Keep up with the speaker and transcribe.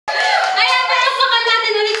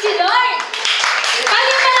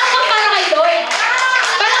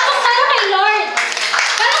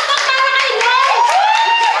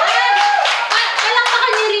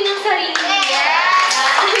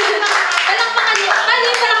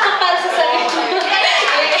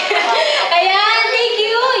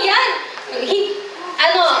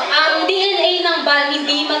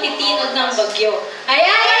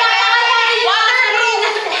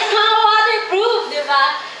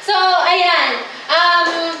So, ayan.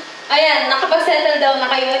 Ayan, nakapag-settle down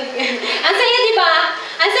na kayo. Ang saya, di ba?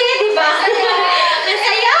 Ang saya, di ba? Ang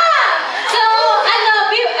saya! So,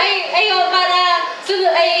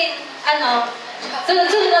 para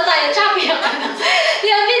sunod na tayo. Choppy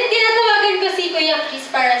ang tinatawagan ko si Kuya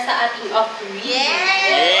Chris para sa ating offering.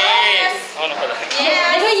 Yes! Ano pala?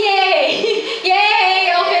 Yes! Diba, yay!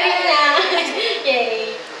 Yay! Offering na!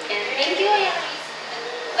 Yay! Thank you, Kuya Chris.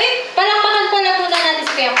 Uy, palakpakan pala muna natin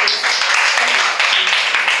si Kuya Chris.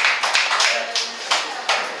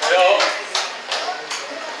 Hello!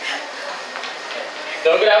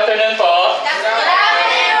 So, good afternoon po. Good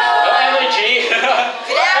afternoon! No energy! Good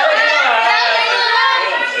afternoon!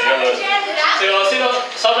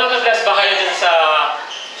 Sobrang na-bless ba kayo din sa...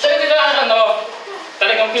 So, hindi na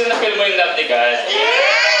talagang feel na feel mo yung love ni God.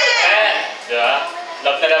 Diba?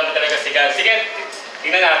 Love na love mo talaga si God. Sige,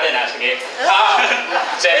 tingnan natin ha. Sige.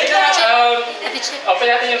 Open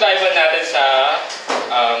natin yung Bible natin sa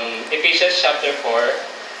Ephesians chapter 4.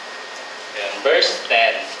 Ayan, verse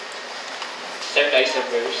 10. Step guys sa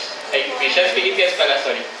verse. Ay, Ephesians, Philippians pala,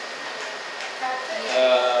 sorry.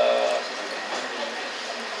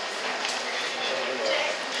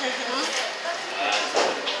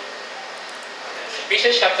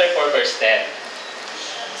 Ephesians chapter 4 verse 10.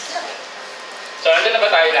 So, andyan na ba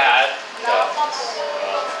tayo lahat?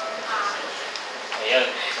 Ayun.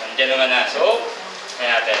 Andyan naman na. So,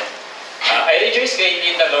 ayan natin. I rejoice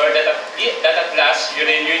greatly in the Lord that at last you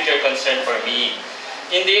renewed your concern for me.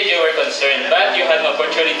 Indeed, you were concerned, but you had an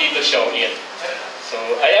opportunity to show it. So,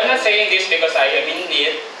 I am not saying this because I am in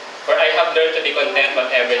need, for I have learned to be content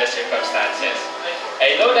whatever the circumstances.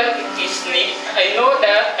 I know that it is need. I know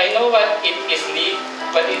what it is need,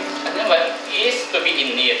 what it is to be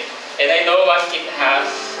in need, and I know what it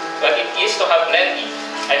is to have plenty.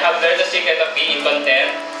 I have learned the secret of being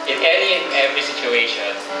content in any and every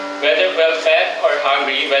situation, whether well-fed or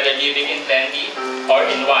hungry, whether living in plenty or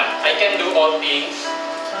in want. I can do all things.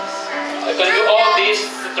 I can do all this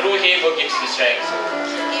through Him who gives me strength.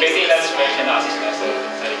 Maybe that's version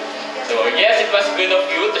So yes, it was good of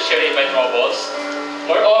you to share in my troubles.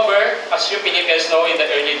 Moreover, as you Philippians know in the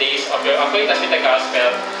early days of your acquaintance with the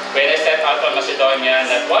gospel, when I set out from Macedonia,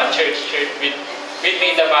 not one church shared with me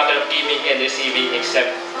in the matter of giving and receiving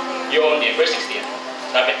except you only. Verse 16.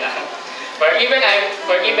 Lapit na. For even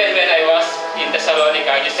when I was in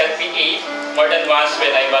Thessalonica, you sent me aid more than once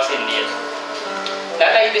when I was in need.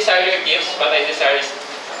 Not I desire your gifts, but I desire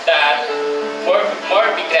that more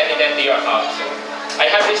be credited to your account. So, I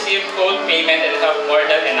have received full payment and have more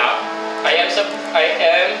than enough. I am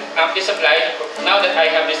amply supplied now that I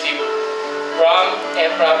have received from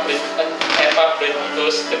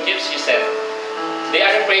Epaphroditus the gifts you sent. They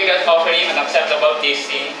are a fragrant offering, an acceptable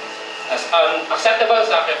pleasing, as an acceptable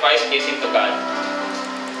sacrifice pleasing to God.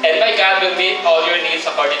 And my God will meet all your needs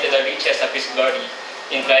according to the riches of His glory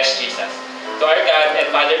in Christ Jesus. To our God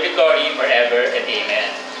and Father be glory forever and amen.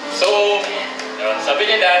 So, sabi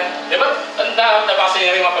nila, di ba, nabasa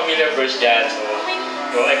niyo yung mga familiar verse dyan.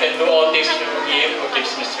 So, I can do all things through Him who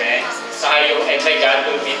gives me strength. Saka yung, and my God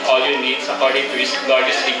will meet all your needs according to His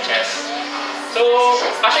glorious riches. So,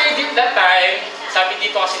 actually, that time, sabi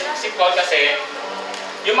dito kasi, si Paul kasi,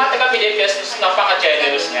 yung mga taga-Philippians,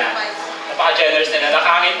 napaka-generous niya. Napaka-generous nila.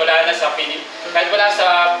 Nakangit mula na sa kahit wala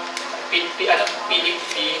sa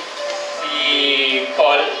Philippi, si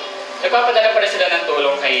Paul, nagpapadala pa rin sila ng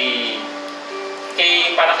tulong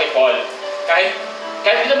para kay Paul. Kahit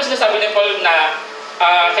hindi naman sinasabi ni Paul na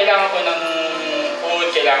kailangan ko ng food,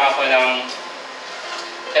 kailangan ko ng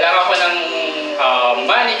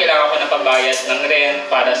money, kailangan ko ng pambayad ng rent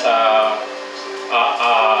para sa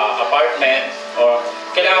apartment, or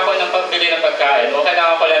kailangan ko ng pambili ng pagkain, o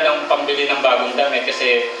kailangan ko lang ng pambili ng bagong damit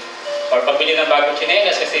or pambili ng bagong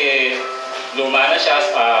tsinelas kasi luma na siya,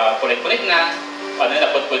 punit-punit na,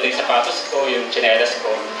 naputput yung sapatos ko, yung tsinelas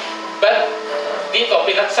ko. But dito,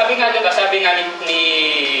 sabi nga ni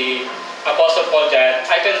Apostle Paul dyan,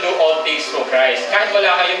 I can do all things through Christ. Kahit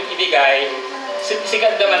wala kayong ibigay, si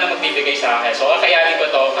God naman na magbibigay sa akin. So, kakayanin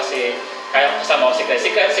ko to kasi kaya ko kasama ko si Christ.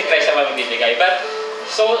 Si Christ naman magbibigay. But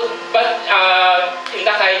in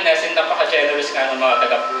the kindness, in the napaka-generous nga ng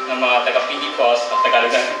mga taga-Pilipos, at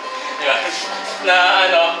Tagalog na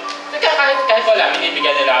kahit wala,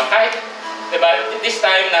 binibigyan nila. Kahit, diba, this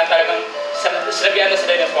time na talagang sinabihan na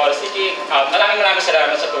sila ng Paul, sige, maraming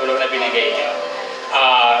salamat sa tulong na binigay niyo.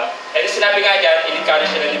 And sinabi nga dyan, in-encourage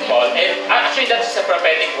sila ni Paul. And actually, that's a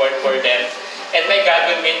prophetic word for them. And my God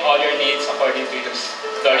will meet all your needs according to His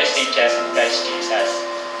glorious riches in Christ Jesus.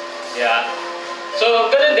 Yeah. So,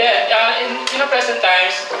 ganun din. In the present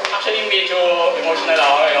times, actually medyo emotional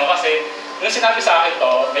ako ngayon kasi nung sinabi sa akin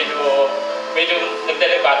to, medyo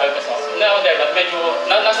nagdelibattle kasi ako. Hindi ako but medyo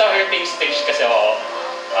nasa hurting stage kasi ako.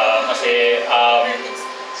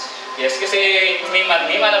 Yes, kasi may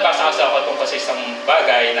nabasa kasi ako tungkol sa isang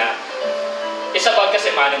bagay na it's about kasi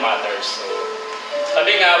money matters. So,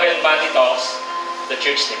 sabi nga, when money talks, the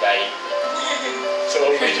church divide. So,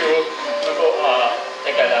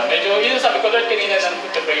 teka lang, medyo, yun sabi ko, Lord, kanina nang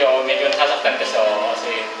tutuloy ako, medyo nasasaktan kasi ako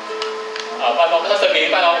kasi paano ako sasabihin,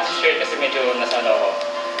 paano ako share kasi medyo nasano ako.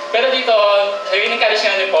 Pero dito, in-encourage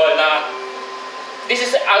nga ni Paul na this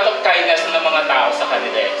is out of kindness ng mga tao sa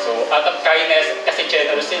kanila. So, out of kindness, kasi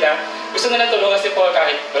generous sila, gusto na tulungan si Paul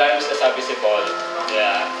kahit wala nang sasabi si Paul.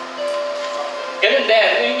 Yeah. Ganun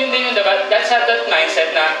din, yun din yung diba, that's that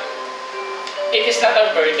mindset na it is not a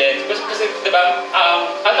burden. Kasi diba,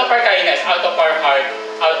 out of our kindness, out of our heart,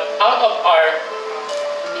 out of our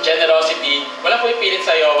generosity, walang pumipilit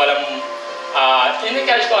sa'yo, walang,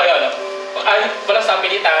 in-encourage ko kayo, no? Walang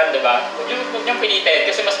sapilitan, diba? Huwag niyong pilitin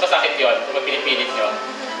kasi mas masakit yun kung pinipilit nyo.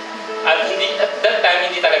 At that time,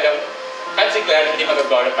 hindi talaga, kahit siguro hindi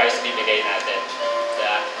mag-glorify sa bibigay natin.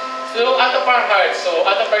 Yeah. So, out of our hearts, so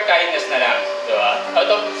out of our kindness na lang, diba? Out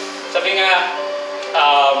of, sabi nga,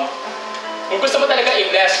 kung gusto mo talaga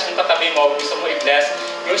i-bless yung katabi mo, gusto mo i-bless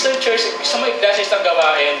yung isang church, gusto mo i-bless yung isang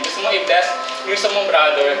gawain, gusto mo i-bless yung isang mong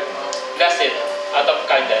brother, bless it out of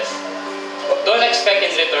kindness. Don't expect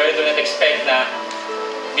in return, don't expect na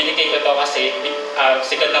binigay ko to kasi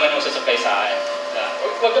sikat naman yung susupply sa akin.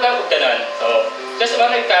 Huwag ko lang ganun. So, just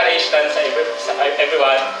want to encourage lang sa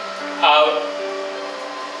everyone,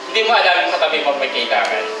 hindi mo alam yung katabi mo may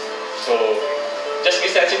kailangan. So, just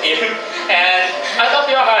be sensitive and out of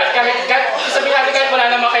your heart, kahit sabihin natin kahit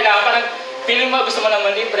wala namang kailangan, parang feeling mo gusto mo lang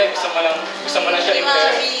manlibre, gusto mo lang siya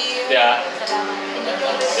libre. Yeah.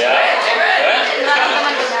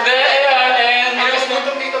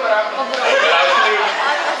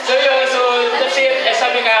 So yun, so that's it.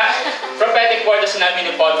 Sabi nga, prophetic word na sinabi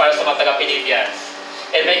ni Paul para sa mga taga-Philippians.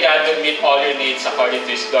 And may God will meet all your needs according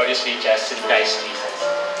to His glorious riches in Christ Jesus.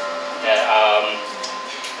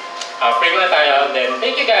 Pray muna tayo. Then,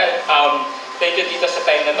 thank you God. Thank you dito sa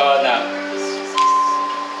time na to na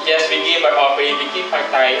yes, we give our offering, we give our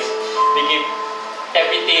tithes, we give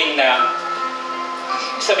everything na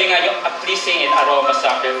sabi nga yung a pleasing and aroma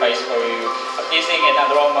sacrifice for you, a pleasing and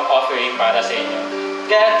aroma offering para sa inyo.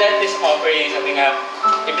 God, that is offering, sabi nga,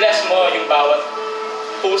 i-bless mo yung bawat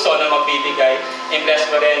puso na magbibigay, i-bless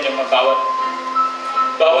mo rin yung bawat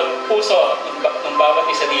puso ng bawat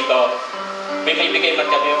isa dito. May bibigay man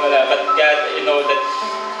kami wala, but God, you know that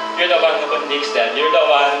you're the one who convicts them. You're the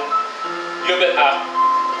one you will act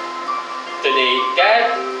today. God,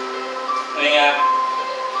 sabi nga,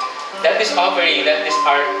 let this offering, let this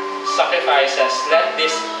our sacrifices, let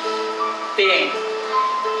this thing,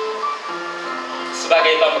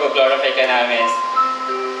 sabagay ito, mag-glorify ka namin.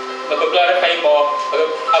 Mag-glorify mo,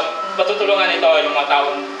 matutulungan ito yung mga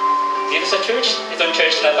taong dito sa church, itong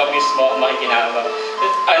church na ito mismo ang makikinabang.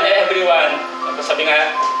 And everyone, sabi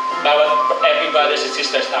nga, every brothers and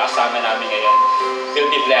sisters na kasama namin ngayon will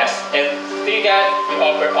be blessed. And to you God, we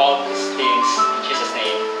offer all these things in Jesus'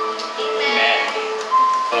 name. Amen.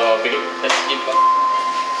 So, let's give po.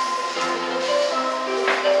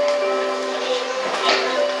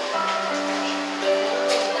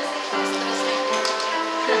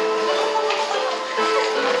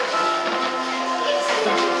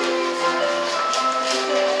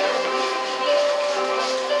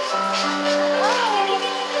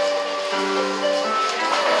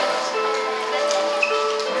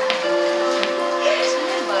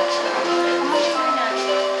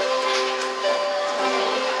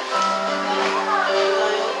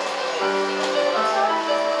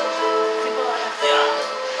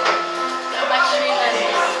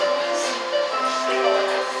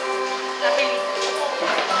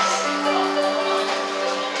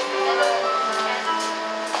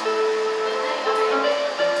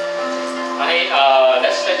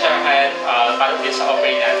 Let's stretch our hand para din sa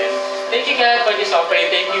offering natin. Thank you God for this offering.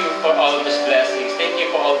 Thank you for all these blessings. Thank you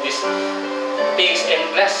for all these things and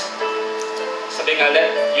bless. Sabi nga,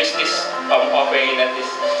 use this offering, let this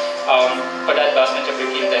for the advancement of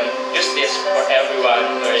your kingdom. Use this for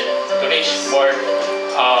everyone, Lord, to reach more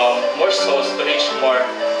souls, to reach more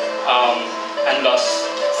unlost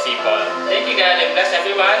people. Thank you God and bless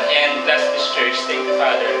everyone and bless this church. Thank you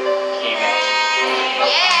Father. Amen.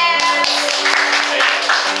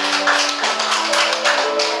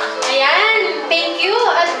 Ayan, thank you.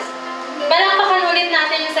 At balakpakan ulit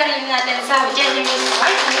natin yung sarili natin sa genuine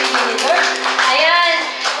heart. Lord. Ayan.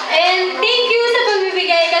 And thank you sa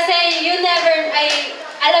pagbibigay kasi you never,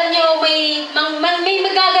 alam nyo, may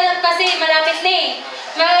magaganap kasi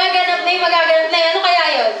may magaganap na yan. Ano kaya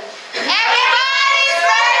yun? Everybody's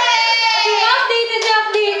birthday! Updated!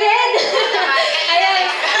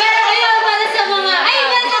 Ayan. Pero ayun, para sa mga, ay,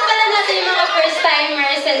 welcome pala natin yung mga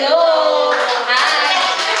first-timers. Hello! Hi!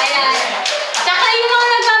 Ayan. Tsaka yung mga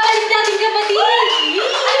nagbabalik natin kapatid.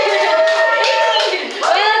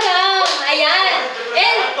 Welcome! Ayan.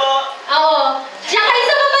 And, oo. Tsaka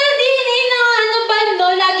isa pa pala DNA ng ano ba,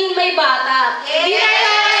 no? Laging may bata. Hindi na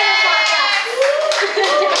kailangan ng bata.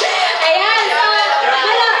 Ayan. So,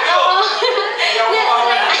 wala. Oo.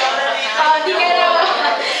 Di ka na.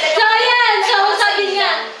 So, ayan. So, sabi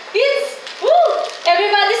nga, it's,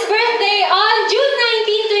 everybody's birthday on June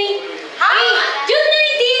 19, 20. Ay, June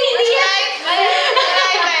 19, hindi yan.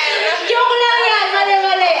 Joke lang yan.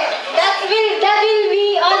 Mali. That will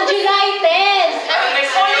be on July 10.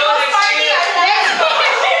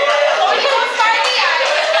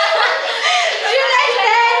 July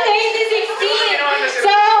 10, 2016.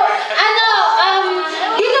 So, ano,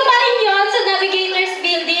 dito pa rin yun sa Navigators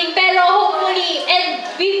Building, pero hopefully, and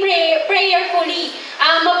we prayerfully,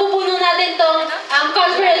 mapupuno natin tong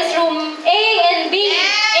conference room A and B.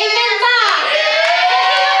 Amen ba?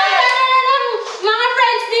 Ng mga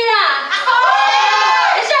friends nila.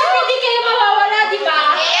 Eh, syempre, di kayo mawawala, di ba?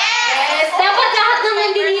 Yes. Dapat lahat ng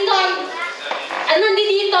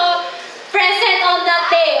nandito, present on that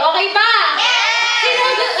day. Okay ba? Sino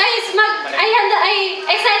ay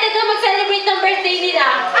excited na mag-celebrate ng birthday nila?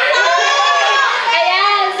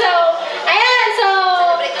 Ayan, so,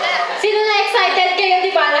 sino na excited kayo,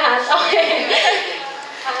 di ba lahat? Okay.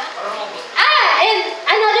 And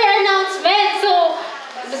another announcement. So,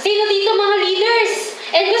 sino dito mga leaders?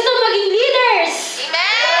 And gusto maging leaders?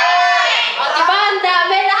 O, diba? Ang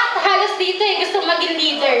dami. Lahat halos dito gusto maging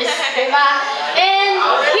leaders. Diba? And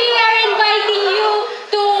we are inviting you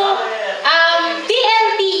to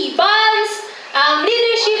TLT, BALM's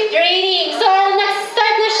leadership training. So,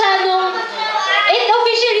 nag-start na siya it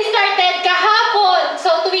officially started kahapon.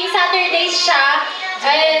 So, tuwing Saturdays siya.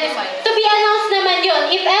 And to be announced naman yun.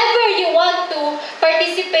 If ever you want to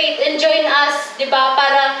participate and join us, di ba,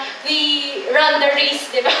 para we run the race,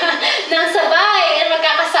 di ba, ng sabay and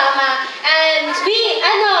magkakasama. And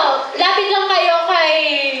lapit lang kayo kay,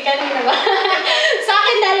 kanina ba? Sa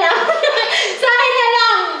akin na lang. Sa akin na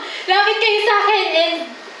lang. Lapit kayo sa akin. And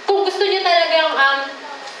kung gusto nyo talagang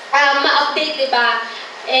ma-update, di ba?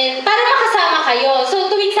 And para makasama kayo. So,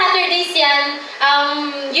 tuwing Saturdays yan,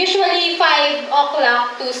 usually 5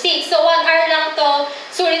 o'clock to 6. So, 1 hour lang to.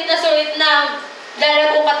 Sulit na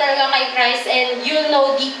lalago ka talaga kay Christ and you'll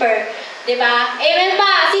know deeper. Diba? Amen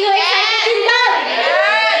ba? Sino excited din doon?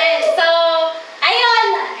 Yes. So, ayun.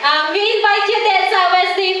 We invite you din sa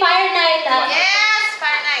Wednesday Fire Night. Yes,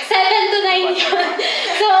 fire night. 7 to 9 yun.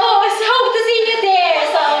 So, hope to see you there.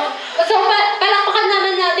 So palakpakan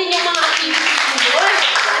naman natin yung mga activities doon.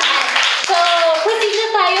 So, proceed na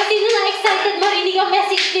tayo. Sino na excited marinig ang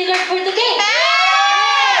message ni Lord for today?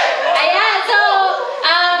 Ayan. So,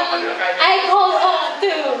 I call on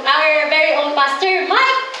to our very own Pastor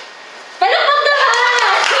Mike. Palakpak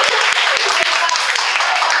naman!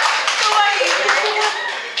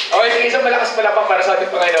 Okay, sige, isang malakas palakpak para sa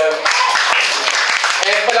ating Panginoon.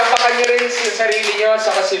 And palakpakan niyo rin yung sarili niyo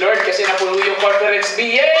sa si Lord kasi napuno yung conference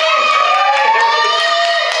B. Yay!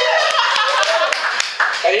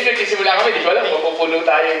 Kanina nagsisimula kami, di ko alam, mapupuno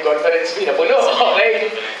tayo yung conference B. Napuno,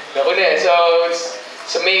 okay. Napuno. So,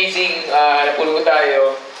 it's amazing. Napuno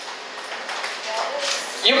tayo.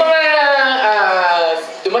 Yung mga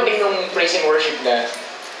dumating nung praise and worship na,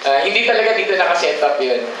 hindi talaga dito nakaset up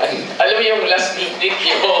yun. Alam mo yung last minute,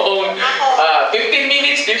 yung 15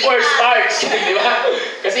 minutes before starts, di ba?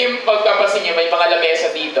 Kasi yung pagpapansin nyo, may mga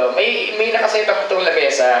lamesa dito. May nakaset up itong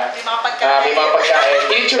lamesa. May mga pagkain.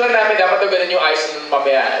 Tinitsura namin, dapat ito ganun yung ice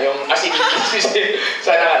mamaya. Yung asin.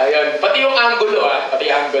 Sana yun. Pati yung angulo, pati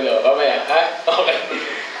yung angulo. Mamaya, okay.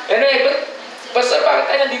 Anyway, basta bakit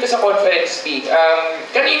tayo nandito sa conference B?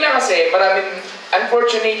 Kanina kasi,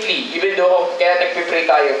 unfortunately, even though kaya nagpe-pray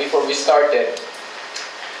tayo before we started,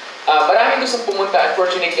 maraming gustong pumunta,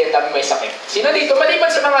 unfortunately, ang dami may sakit. Sino dito,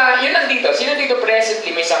 maliban sa mga, yun nandito, sino dito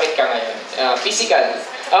presently may sakit ka ngayon? Physical.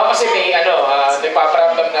 Kasi may,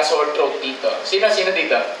 nagpaparamdam na sore throat dito. Sino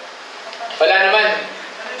dito? Wala naman.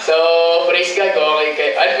 So, praise God,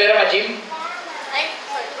 okay kayo. Meron ka, Jim?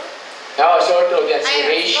 Sore throat yan, si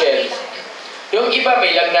Rachel. Yung iba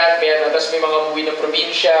may lagnat, tapos may mga umuwi ng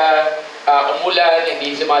probinsya, umulan,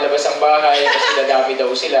 hindi lumalabas ang bahay kasi dadami daw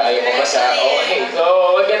sila, ayaw mabasa. Okay, so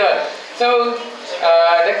gano'n. So,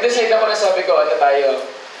 nag-decide ako na sabi ko, tayo.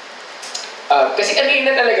 Kasi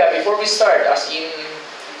kanina talaga, before we start, as in,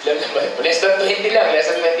 less than 20 lang.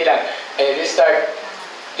 We start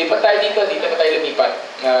lipat tayo dito na tayo lumipat.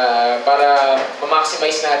 Para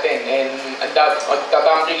ma-maximize natin. And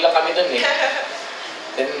tatambling lang kami dun eh.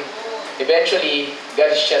 Then, eventually,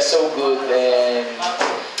 God is just so good. And,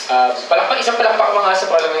 isang palakpak mga sa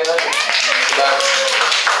problema yun. Diba?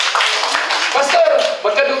 Pastor,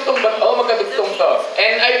 magkadugtong ba? Oo, magkadugtong to.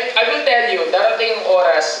 And I will tell you, darating yung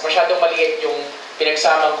oras, masyadong maliit yung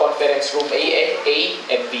pinagsamang conference room A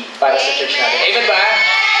and B para sa church natin. Amen ba?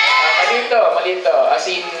 Maliit to. As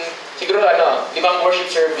in, siguro 5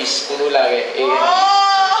 worship service, puno lagi.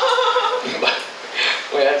 Diba?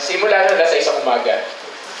 Well, simula na sa isang umaga.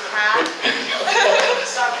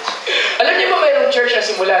 Alam niyo ba mayroong church na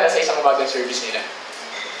simula na sa isang umagang service nila?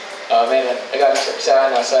 Meron.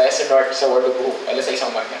 Sa SM North, sa World of Hope. Alas sa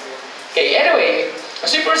isang umaga. Okay, anyway,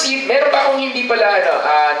 as we proceed, meron pa akong hindi pala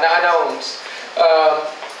na-announce.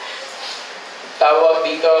 Tawag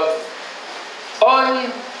dito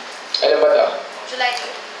alam ba to? July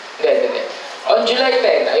 2. Hindi. On July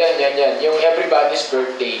 10, yan. Yung everybody's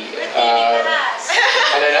birthday.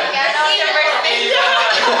 Ano na? Your birthday.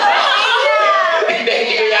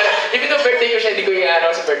 Hindi ko yan. Even though birthday ko siya, hindi ko yan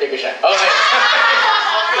sa birthday ko siya. Okay.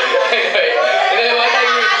 Anyway.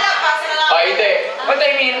 What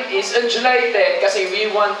I mean is, on July 10, kasi we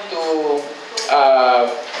want to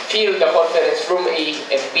fill the conference room A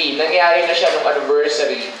and B. Nangyari na siya nung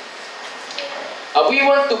anniversary. We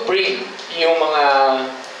want to bring yung mga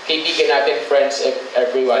kaibigan natin, friends,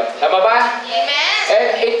 everyone. Tama ba? Amen. And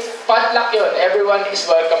it's potluck yun. Everyone is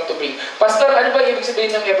welcome to bring. Pastor, ano ba ibig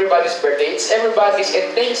sabihin ng everybody's birthday? It's everybody's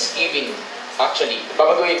and Thanksgiving. Actually,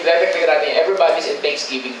 dadagdagan natin everybody's and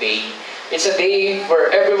Thanksgiving Day. It's a day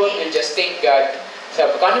where everyone will just thank God.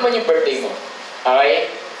 Kano man yung birthday mo?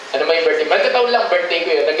 Okay? Ano man yung birthday? Nagkataon lang birthday ko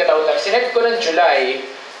yun. Sinet ko ng July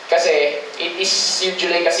kasi it is yung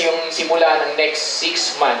July kasi yung simula ng next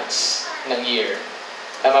 6 months ng year.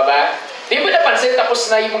 Tama ba? Di ba napansin,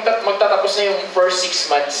 magtatapos na yung first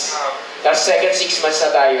 6 months. Tapos second 6 months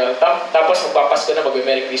na tayo. Tapos magpapasko na,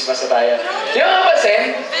 mag-Merry Christmas na tayo. Di ba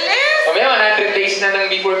napansin? Bilis! Mamaya 100 days na ng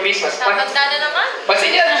before Christmas. Tapos na naman.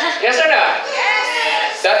 Pansin yan? Yes or no?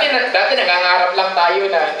 Yes! Dati nangangarap lang tayo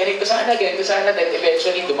na ganito sana. Then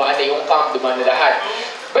eventually dumaan na yung camp, dumaan na lahat.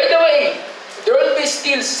 By the way, there will be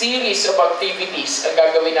still series of activities ang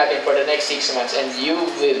gagawin natin for the next 6 months and you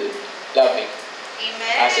will love it.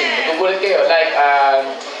 Amen. As in, magugulat kayo. Like,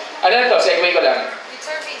 segue ko lang. Good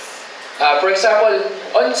service. For example,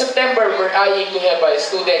 on September, we're eyeing to have a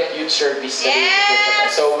student youth service.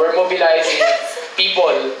 Yes! So, we're mobilizing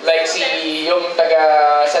people. Like yung taga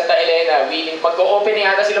Santa Elena, mag-o-open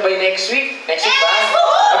yata sila by next week. Next week ba?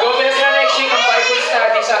 Mag-open na sila next week ang Bible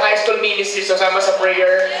study sa high school ministry. So, sama sa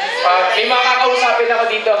prayer. May mga kakausapin ako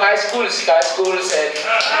dito, high schools and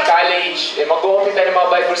college. Mag-open tayo ng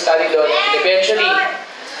mga Bible study doon.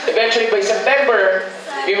 Eventually by September,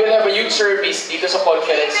 we will have a youth service dito sa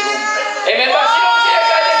conference room. Amen ba? Sino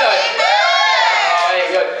excited doon?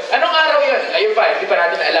 Okay, yun. Anong araw yun? Ayun pa, hindi pa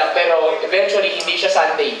natin alam. Pero eventually, hindi siya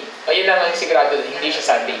Sunday. Ayun lang ang sigurado doon, hindi siya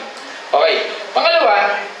Sunday. Okay.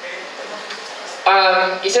 Pangalawa,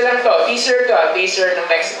 isa lang to. Teaser ng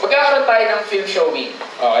next. Magkakaroon tayo ng film showing.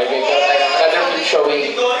 Okay, magkakaroon tayo ng another film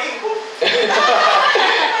showing.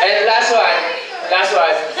 And last one,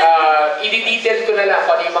 i-detail ko na lang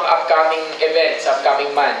kung ano yung mga upcoming events,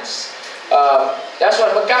 upcoming months. Last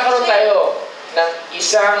one, magkakaroon tayo ng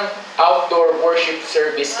isang outdoor worship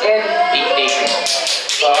service and picnic.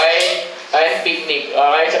 Okay? And picnic.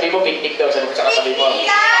 Okay? Sabi mo picnic daw. Sabi mo sa katabi mo. Okay?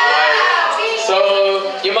 So,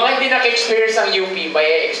 yung mga hindi naka-experience ng UP,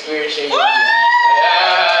 may experience yung UP.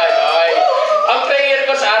 Ayan. Okay. Ang prayer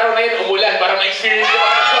ko sa araw na yun, umulan para ma-experience yung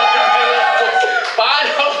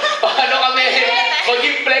paano kami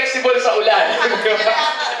maging flexible sa ulan.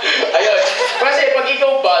 Ayun. Kasi pag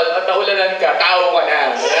ikaw bal at naulanan ka, tao ka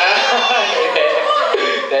na.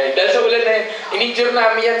 Dahil sa ulan na yun, in-injure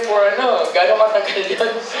namin yan for gano'ng katagal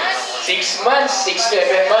yun? 6 months,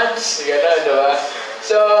 6-7 months. Gano'n, diba?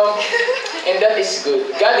 So, and that is good.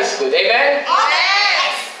 God is good. Amen?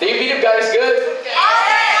 Yes! Do you believe God is good?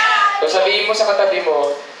 Yes! So sabihin mo sa katabi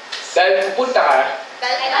mo, dahil pupunta ka,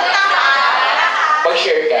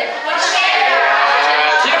 mag-share ka.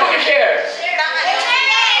 Sino mag-share?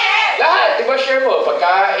 Lahat, di ba share mo?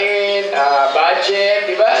 Pagkain, budget,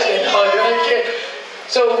 di ba?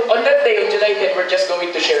 So, on that day, on July 10, we're just going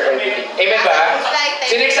to share everything. Amen ba?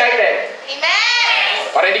 Sino excited? Amen!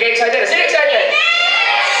 Para hindi ka excited. Sino excited?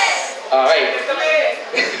 Okay.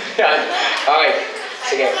 Okay.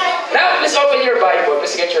 Sige. Now, let's open your Bible.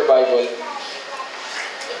 Let's get your Bible.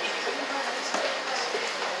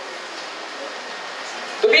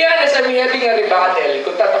 To be honest, I'm having a rebuttal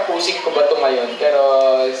kung tatapusin ko ba ito ngayon. Pero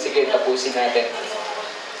sige, tapusin natin.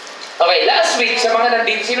 Okay, last week, sa mga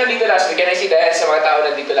nandito, sino nandito last week? Can I see the hands sa mga tao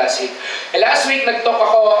nandito last week? Last week, nag-talk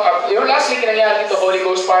ako, yung last week nangyari dito, Holy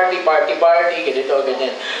Ghost party, ganito,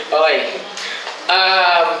 ganyan. Okay.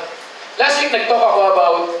 Last week, nag-talk ako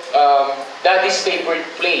about Daddy's favorite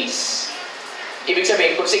place. Ibig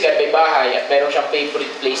sabihin, kung si God may bahay at meron siyang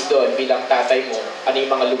favorite place doon bilang tatay mo, ano yung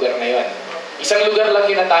mga lugar ngayon? Isang lugar lang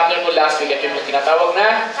yung natakil mo last week at yung tinatawag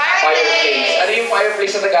na fireplace. Ano yung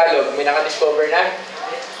fireplace sa Tagalog? May nakadiscover na?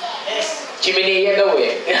 Chimenea daw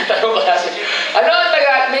eh. Tinatanong ko last week. Ano ang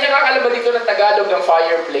Tagalog? May nakakalaman dito ng Tagalog ng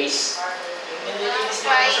fireplace?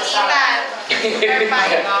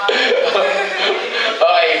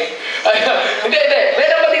 Okay. Hindi.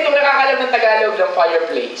 Meron ba dito nakakalam ng Tagalog ng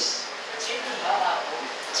fireplace?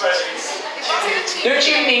 Yung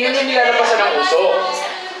chimney, yun yung nilalabasan ng uso.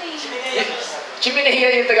 Chimney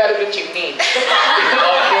yung Tagalog ng chimney.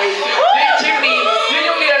 Okay. Yung chimney, yun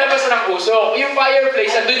yung nilalabasan ng usok. Yung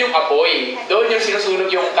fireplace, andun yung apoy. Doon yung sinusunog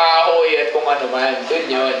yung kahoy at kung ano man. Doon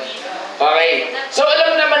yun. Okay. So,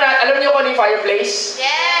 alam niyo kung ano yung fireplace?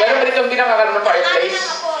 Yes! Pero ba dito hindi nakakalam ng fireplace?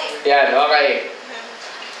 Yan, okay.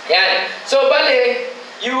 Yan. So, bale,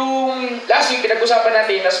 yung last week, pinag-usapan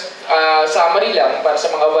natin na summary lang para sa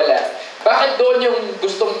mga wala. Bakit doon yung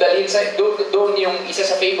gustong dalhin doon yung isa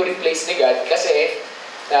sa favorite place ni God? Kasi,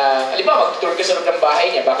 halimbawa, mag-tour ka sa loob ng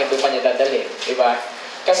bahay niya, bakit doon pa niya dadalhin? Diba?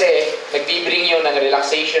 Kasi, nagbibring yun ng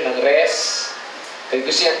relaxation, ng rest.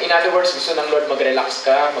 In other words, gusto ng Lord mag-relax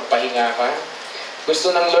ka, magpahinga ka.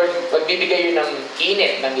 Gusto ng Lord, magbibigay yun ng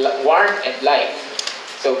init, ng warmth and life.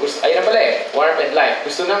 So, ayun na pala eh, warmth and life.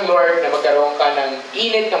 Gusto ng Lord na magkaroon ka ng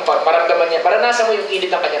init, maramdaman niya, maranasan mo yung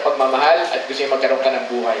init ng kanyang pagmamahal at gusto niya magkaroon ka ng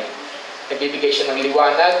buhay. Nagbibigay siya ng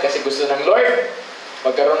liwanag kasi gusto ng Lord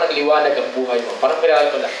magkaroon ng liwanag ang buhay mo. Parang pinakala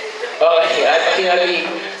ko lang. Okay, at finally,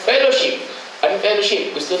 fellowship. Anong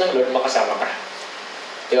fellowship? Gusto ng Lord makasama ka.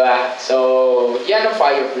 Diba? So, yan ang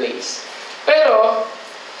fireplace. Pero,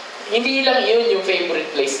 hindi lang yun yung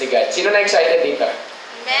favorite place ni God. Sino na excited dito?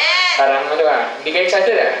 Amen! Parang ano ba? Hindi ka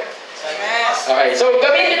excited ah? Yes! Okay, so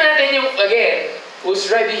gamitin natin yung, again, who's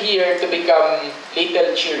ready here to become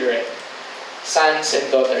little children, sons and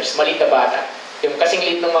daughters, malita bata. Yung kasing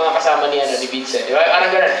lit ng mga kasama niya ni Vincent. Diba?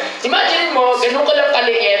 Parang ganun. Imagine mo, ganun ka lang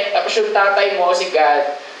kaliit, tapos yung tatay mo, si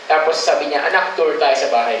God, tapos sabi niya, anak, tour tayo sa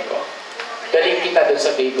bahay ko. Daling kita dun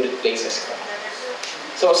sa favorite places ko.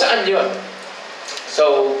 So, saan yun?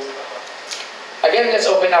 So, again, let's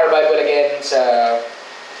open our Bible again sa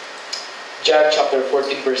John chapter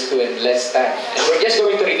 14 verse 2 and let's stand. And we're just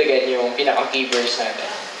going to read again yung pinaka-key verse natin.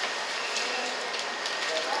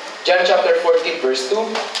 John chapter 14 verse 2.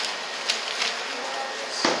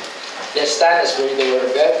 Let's stand as we read the Word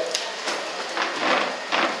of God.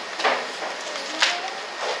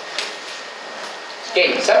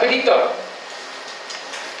 Okay, sabi dito,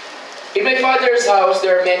 in my Father's house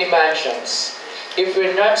there are many mansions. If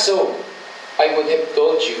we're not so, I would have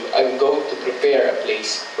told you, I will go to prepare a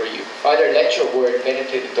place for you. Father, let your word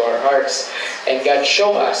penetrate into our hearts. And God,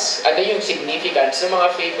 show us ano yung significance ng mga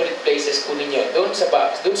favorite places po ninyo doon sa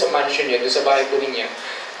mansion niyo, doon sa bahay po ninyo,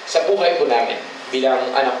 sa buhay po namin, bilang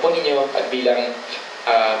anak po ninyo at bilang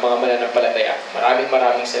mga mananampalataya.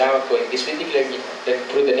 Maraming salamat po. And this we declare that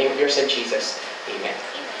through the name of your Son, Jesus. Amen.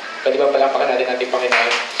 Pwede ba palapakan natin ating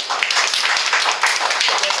Panginoon?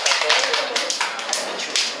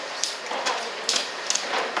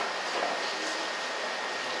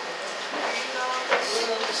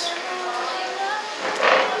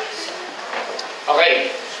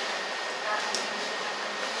 Okay.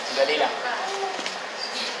 Dali lang.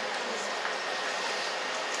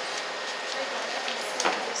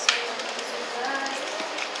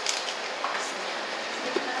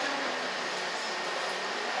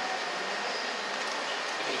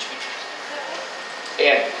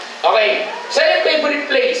 Ayan. Okay. Saan yung favorite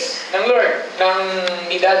place ng Lord,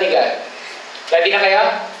 ni Daddy God? Ready na kaya?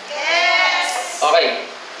 Yes! Okay.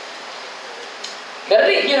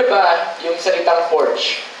 Narinig niyo na ba yung salitang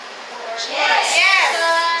porch? Yes! Yes!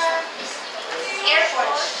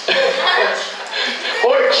 Airport.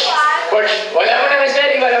 Porch. Porch. Wala mo na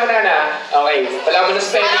spelling, wala mo na. Okay. Wala mo na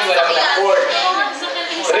spelling, wala mo na porch.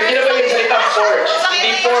 Narinig niyo na ba yung salitang porch?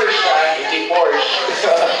 Hindi porch, hindi porch.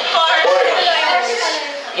 Porch.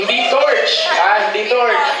 Hindi torch. Hindi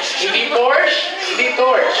torch. Hindi porch. Hindi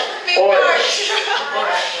torch. Porch.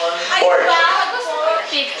 Porch.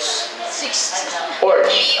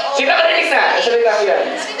 Porch. Sino nakarinig na? Nasalita ko yan.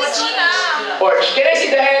 Porch. Can I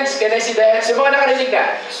see the hands? Can I see the hands? Yung mga nakarinig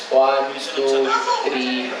na? 1, 2,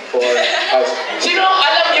 3, 4, 5. Sino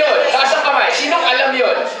alam yun? Taas ang kamay. Sinong alam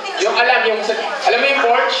yun? Yung alam, alam mo yung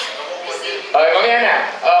porch? Okay, mamaya na.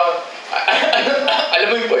 Alam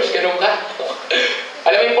mo yung porch, ganun ka?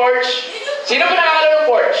 Alam mo yung porch? Sino ba nakakalaman ng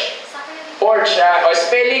porch? Porch,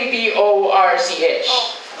 spelling P-O-R-C-H.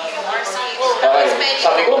 Okay,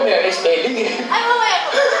 sabi ko, may spelling eh.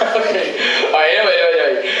 Okay.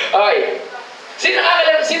 Okay.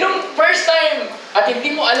 Sinong first time at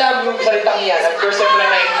hindi mo alam yung salitang yan at first time mo lang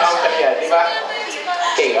na-encounter yan, di ba?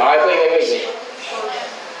 Okay, wait.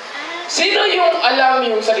 Sino yung alam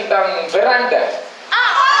yung salitang veranda?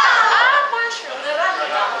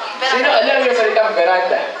 Sino alam yung salitang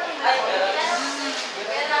veranda?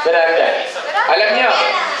 Veranda. Alam niyo?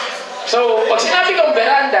 So, pag sinabi kong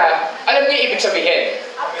veranda, alam niyo ibig sabihin?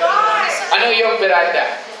 Ano yung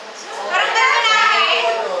veranda?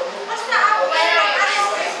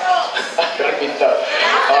 Pinto.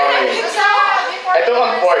 Okay. Ito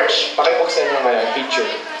ang porch. Pakibuksan nyo nga yung picture.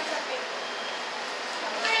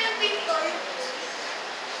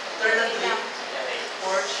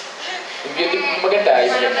 Yung beauty, maganda.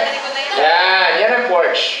 Yan ang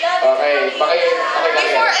porch. Okay.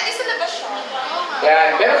 Pakilagay. Yan.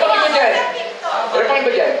 Meron pang iba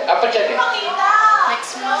dyan. Apat dyan eh.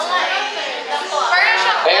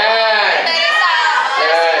 Ayan.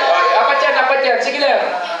 Okay. Apat dyan. Sige lang.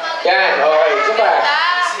 Yan. Okay. Isa pa.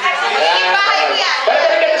 Yan.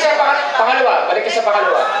 Balik ka sa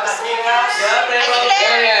pangalawa.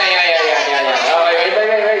 Yan. Okay.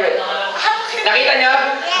 Wait. Nakita niyo?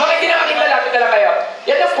 Bakit hindi nakakita? Lapit na lang kayo.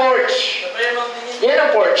 Yan ang porch.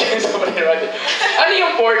 Ano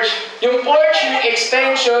yung porch? Yung porch yung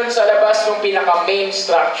extension sa labas ng pinaka-main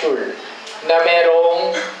structure na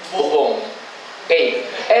merong bubong. Okay.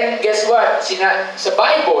 And guess what? Sa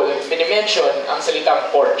Bible, minimension ang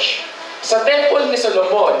salitang porch. Sa temple ni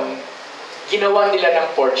Solomon, ginawa nila ng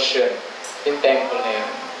porch yun. Yung temple na yun.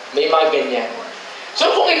 May mga ganyan.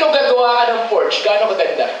 So kung ikaw gagawa ka ng porch, gaano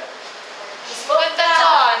kaganda? Maganda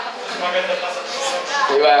dyan.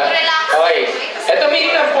 Diba? Okay. Ito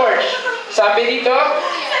meaning ng porch. Sabi dito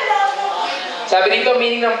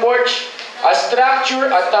meaning ng porch, a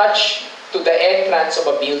structure attached to the entrance of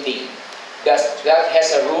a building that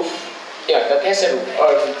has a roof,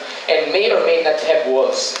 and may or may not have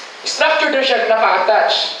walls. Structure na siya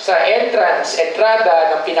naka-attach sa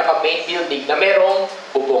entrada ng pinaka-main building na merong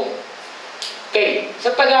bubong. Okay.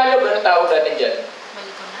 Sa Tagalog, ano tawag natin dyan?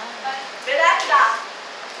 Veranda.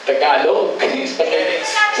 Tagalog. Sa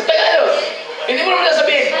Tagalog. Hindi mo naman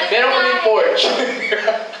nasabihin, meron kaming porch.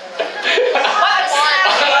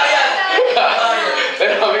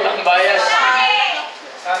 Meron kaming tambayan.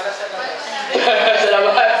 Sa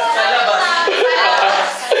labas.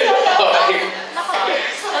 Okay.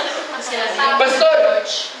 Pastor,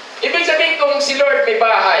 ibig sabihin kung si Lord may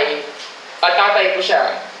bahay at tatay ko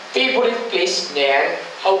siya, favorite place niya yan,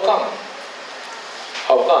 how come?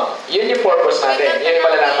 Yun yung purpose natin. Yun yung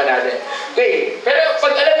malalaman natin. Okay. Pero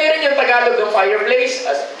pag alam niyo rin yung Tagalog ng fireplace,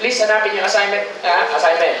 please hanapin yung assignment.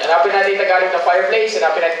 Hanapin natin yung Tagalog ng fireplace.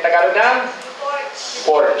 Hanapin natin yung Tagalog ng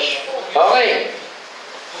porch. Okay.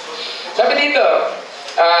 Sabi dito,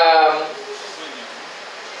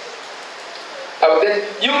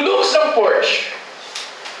 yung looks ng porch,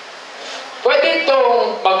 pwede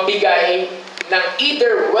itong magbigay ng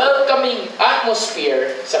either welcoming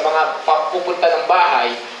atmosphere sa mga pupunta ng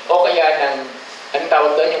bahay o kaya ng, anong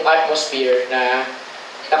tawag doon, yung atmosphere na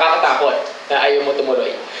nakakatakot, na ayaw mo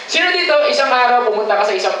tumuloy. Sino dito, isang araw pumunta ka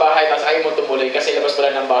sa isang bahay tapos ayaw mo tumuloy kasi labas mo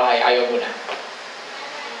lang ng bahay, ayaw mo na?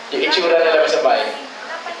 Yung itsura na labas sa bahay.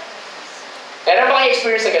 Meron ba kayo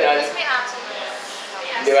experience na gano'n?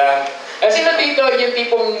 Di ba? Sino dito, yung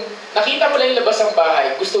tipong nakita mo lang yung labas ng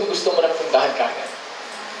bahay, gustong-gusto mo na puntahan ka agad.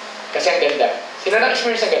 Kasi ang ganda. Sino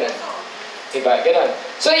na-experience na gano'n? Diba? Gano'n.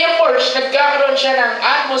 So yung porch, nagkakaroon siya ng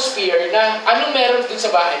atmosphere na anong meron dun sa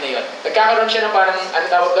bahay na yun. Nagkakaroon siya ng parang, ano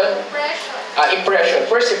tawag doon? Impression.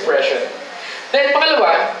 First impression. Then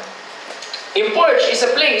pangalawa, yung porch is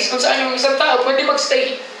a place kung saan yung isang tao pwede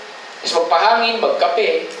magstay. Tapos magpahangin,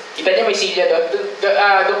 magkape. Kita niya may silya doon.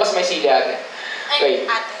 Doon kasi may silya ate. Wait.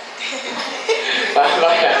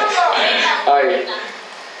 Okay.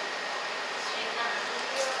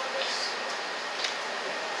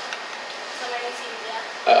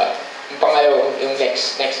 Yung pangalawa, yung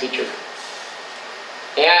next picture.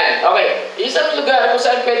 Ayan, okay. Isang lugar kung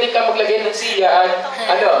saan pwede ka maglagay ng silya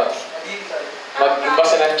at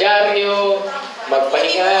magbasa ng dyaryo,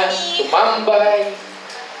 magpahinga, tumambay.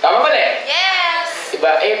 Tama mali? Yes!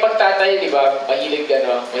 Diba? Pag tatay, diba, mahilig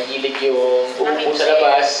yung uupo sa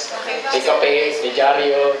labas, may kape, may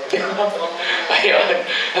dyaryo. Ayun.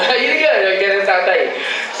 Mahilig yun, ganun tatay.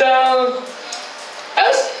 So,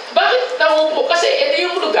 bakit nauupo? Kasi ito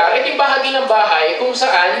yung lugar, ito yung bahagi ng bahay kung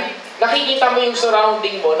saan nakikita mo yung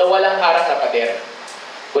surrounding mo na walang harang na pader.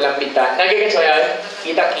 Walang pinta. Nagigets mo yan?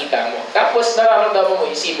 Kita-kita mo. Tapos nararamdaman mo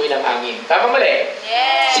yung simoy ng hangin. Tama mali?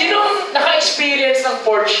 Yes. Sinong naka-experience ng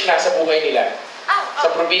porch na sa buhay nila? Sa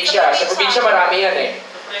probinsya. Sa probinsya marami yan eh.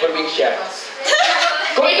 Probinsya.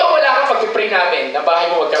 Kung ikaw wala ka, pag-pray namin, na bahay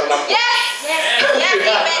mo magkaroon ng porch. Yes! Yes,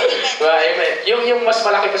 amen, Amen. Yung mas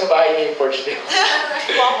malaki pa sa bahay niya yung porch din.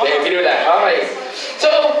 Bino lang. Okay. So,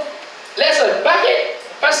 lesson. Bakit?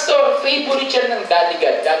 Pastor, favorite siya ng Daddy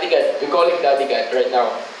God. Daddy God. We call him Daddy God right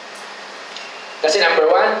now. Kasi number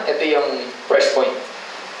one, ito yung first point.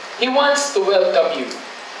 He wants to welcome you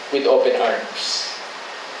with open arms.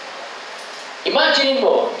 Imagine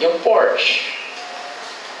mo, yung porch,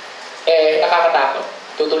 nakakatakot.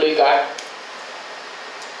 Tutuloy ka.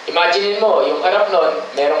 Imagine mo, yung harap nun,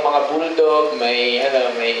 merong mga bulldog,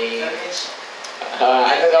 merong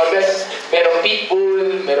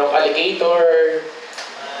pitbull, merong alligator,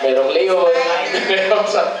 merong leon, merong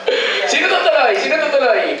Sino tutuloy? Sino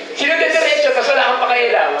tutuloy? Sino diretso? Tapos wala kang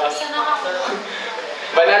pakialam.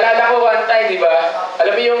 Naalala ko one time, di ba?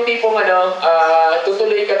 Alam mo yung tipong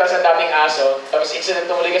tutuloy ka tapos ang daming aso, tapos instead na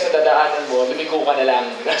tumuloy ka sa dadaanan mo, lumigo ka na lang.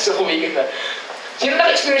 Nasa humigit na. Sino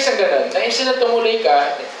naka-experience ng ganun? Na instead na tumuloy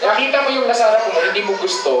ka, nakita mo yung nasa harap mo, hindi mo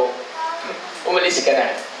gusto, umalis ka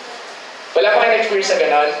na. Wala pa kayo na-experience ng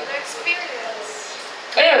ganun? Experience.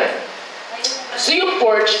 Ayan. So yung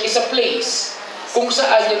porch is a place kung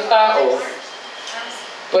saan yung tao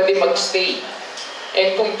pwede magstay.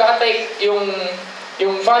 And kung tatay,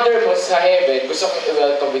 yung Father mo sa heaven, gusto kong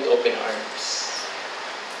i-welcome with open arms.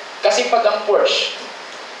 Kasi pag ang porch,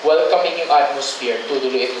 welcoming yung atmosphere,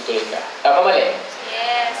 tutuloy at tutuloy ka. Tama mali?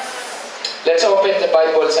 Yes. Let's open the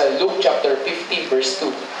Bible sa Luke chapter 15 verse 2.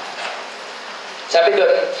 Sabi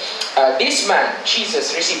doon, this man,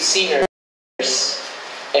 Jesus, received sinners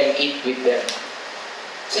and eat with them.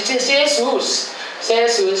 Si Jesus,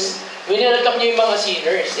 winelcome niya yung mga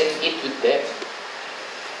sinners and eat with them.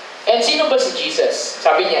 And sino ba si Jesus?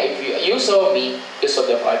 Sabi niya, if you saw me, you saw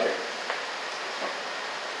the Father.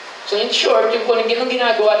 So in short, yung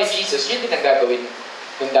ginagawa ni Jesus, yun din ang gagawin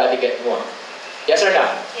ng Daddy God mo. Yes or no?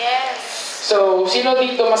 Yes. So, sino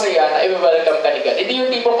dito masaya na i-welcome ka ni God? Hindi yung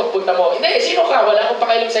tipong pagpunta mo, hindi, sino ka? Wala akong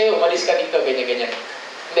pakialam sa'yo, umalis ka dito, ganyan-ganyan.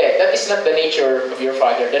 Hindi, that is not the nature of your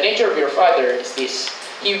Father. The nature of your Father is this.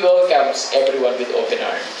 He welcomes everyone with open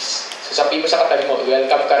arms. So sabi mo sa katabi mo,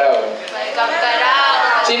 welcome ka raw. Welcome ka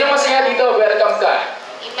raw. Sino masaya dito? Welcome ka.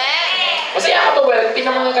 Amen. Masaya ka ba?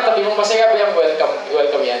 Tingnan mo ng katabi mo, masaya ba yung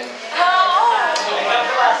welcome yan? Oo.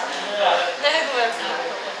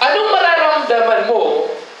 Anong mararamdaman mo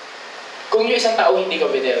kung yung isang tao hindi ka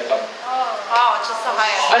welcome? Oo, just sa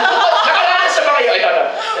kayo. Nakaranas na ba kayo?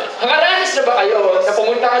 Nakaranas na ba kayo na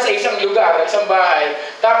pumunta ka sa isang lugar, isang bahay,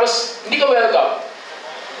 tapos hindi ka welcome?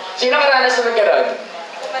 Sino nakaranas na nagkaroon?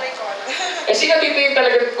 Sino dito yung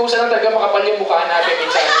talagang kusa ng talaga makapal yung mukha natin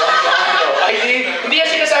minsan? Hindi yan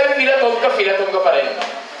sinasabi filatom ka pa rin.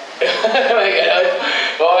 May ganon.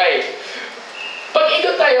 Okay. Pag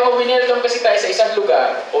ikot tayo, winelcome kasi tayo sa isang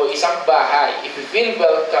lugar o isang bahay, if we feel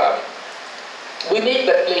welcome, we make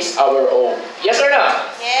that place our own. Yes or no?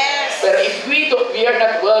 Yes. Pero if we are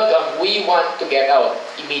not welcome, we want to get out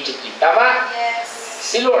immediately. Tama? Yes.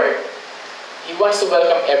 Si Lord, He wants to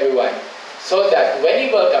welcome everyone so that when He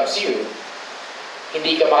welcomes you,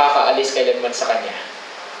 hindi ka makakaalis kailanman sa Kanya.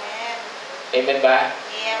 Amen. Amen ba?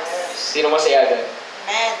 Yes. Sino masaya doon?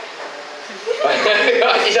 Amen.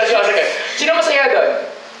 Sino masaya doon?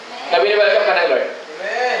 Na welcome ka ng Lord?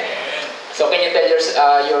 Amen. So can you tell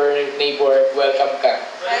your neighbor, welcome ka?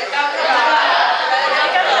 Welcome ka. Welcome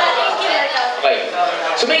ka. Thank you. Okay.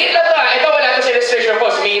 Sumingit lang to ha. Ito wala to sa illustration ko.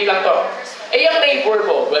 Sumingit lang to. Yung neighbor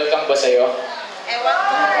mo, welcome ba sa'yo? Ewan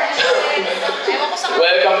ko. Ewan ko sa kanila.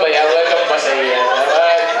 Welcome ba yan? Welcome ba sa'yo yan?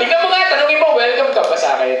 Tingnan mo nga, tanongin mo, welcome ka ba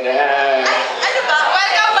sa akin? Ano ba?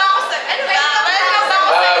 Welcome ba ako sa... Ano ba? Welcome ba ako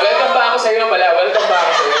sa... Welcome ba ako sa'yo pala? Welcome ba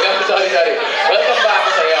ako sa'yo? Sorry. Welcome ba ako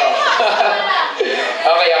sa'yo?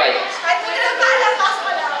 Okay.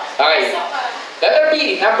 Okay. Letter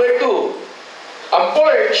B, number 2. Ang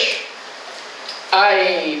porch ay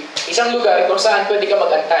isang lugar kung saan pwede ka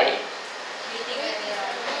mag-antay.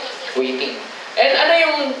 Waiting. And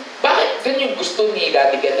bakit ganyan yung gusto ni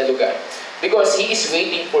Daddy God na lugar? Because He is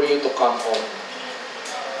waiting for you to come home.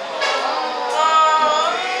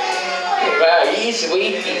 Diba? He is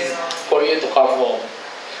waiting for you to come home.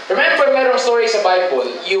 Remember, merong story sa Bible,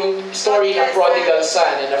 yung story ng prodigal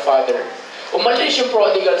son and the father. Umalis yung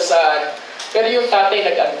prodigal son, pero yung tatay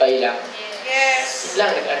nag-antay lang. Yes. Yun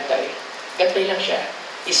lang nag-antay. Gantay lang siya.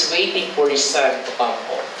 He's waiting for his son to come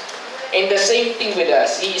home. And the same thing with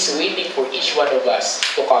us. He is waiting for each one of us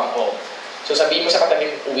to come home. So sabihin mo sa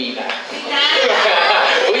katabi, uwi na.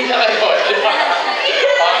 Uwi na kayo.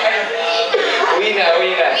 Uwi na.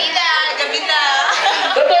 Gabi na.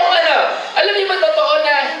 Totoo ano? Alam niyo ba totoo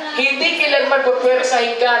na hindi kailanman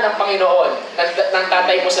pupwersahin ka ng Panginoon, ng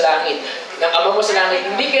tatay mo sa langit, ng ama mo sa langit.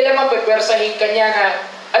 Hindi kailanman pupwersahin ka niya na,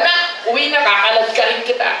 anak, uwi na, kakalad ka rin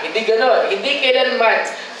kita. Hindi ganon. Hindi kailanman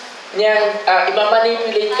niyang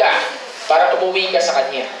imamanipulate ka para umuwi ka sa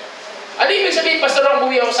kanya. Ano ibig sabihin, pastor, ang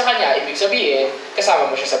umuwi ako sa kanya? Ibig sabihin,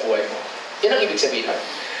 kasama mo siya sa buhay mo. Yan ang ibig sabihin.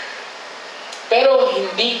 Pero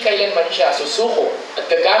hindi kailanman siya susuko at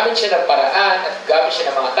gagamit siya ng paraan at gagamit siya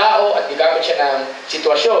ng mga tao at gagamit siya ng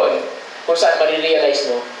sitwasyon kung saan marirealize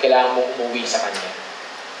mo, kailangan mong umuwi sa kanya.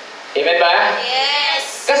 Amen ba?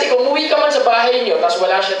 Yes! Kasi kung umuwi ka man sa bahay niyo, tapos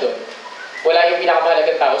wala siya doon, wala yung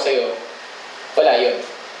pinakamahalagang tao sa'yo, wala yun.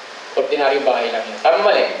 Ordinaryong bahay lang yun. Tama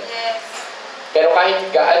mali? Yes. Pero kahit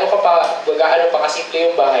gaano pa kasimple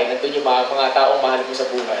yung bahay, nandun yung mga taong mahal mo sa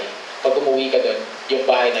buhay, pag umuwi ka doon, yung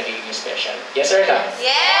bahay nagiging special. Yes or no?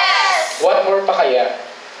 Yes! What more pa kaya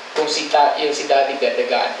kung si Daddy God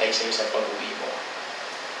nag-aantay sa'yo sa pag-uwi mo?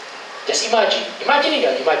 Just imagine. Imagine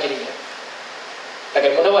niyo.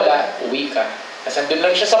 Tagal mo na wala, uwi ka. Tapos andun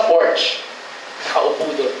lang siya sa porch, nakaupo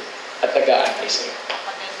doon, at nag-aantay sa'yo.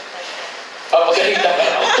 Magaling ka ba?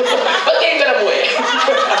 Ba't ngayon ka na mo eh?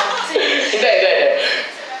 Hindi.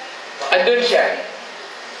 Andun siya.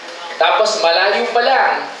 Tapos malayo pa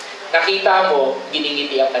lang, nakita mo,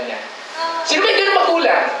 giningitian ka niya. Sino ba yung ganun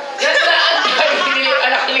magulang? Naantay,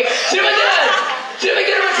 anak niya. Sino ba yan? Sino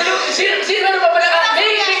ba naman pala?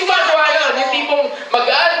 May gumagawa nun. Yung tipong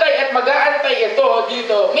mag-aantay ito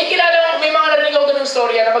dito. May kilala mo, may mga narinig ako ganung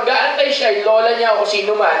storya na mag-aantay siya, yung lola niya o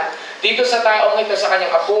sino man, dito sa taong ito, sa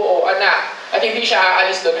kanyang apo o anak, at hindi siya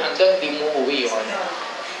aalis doon hanggang di mo uwi yung anak.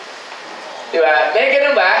 Diba? May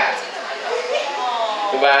ganun ba?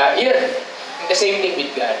 Diba? Yun. The same thing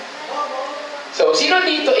with God. So, sino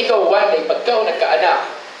dito ikaw one day, pagka nagkaanak,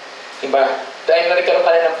 diba? Dahil na nagkaroon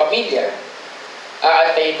ka na ng pamilya,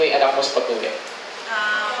 aantayin mo yung anak mo sa pag-uwi.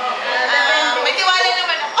 May tiwala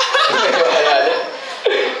naman ako.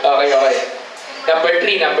 Okay.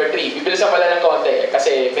 Number 3. Bibilisan pala ng konti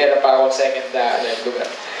kasi meron pa akong second na lugar.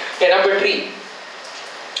 Okay, number 3.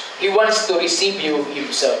 He wants to receive you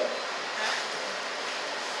himself.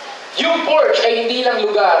 Yung porch ay hindi lang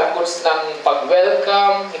lugar ng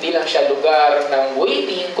pag-welcome, hindi lang siya lugar ng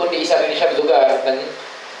waiting, kundi isa rin siyang lugar ng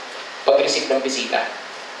pag-receive ng bisita.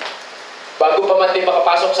 Bago pa man din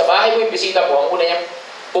makapasok sa bahay mo yung bisita mo, ang una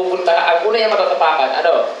niya matatapakan,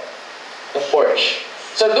 yung porch.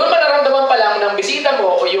 So doon mararamdaman pa lang ng bisita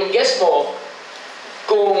mo o yung guest mo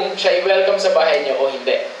kung siya i-welcome sa bahay niyo o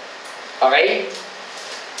hindi. Okay?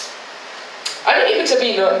 Ano ibig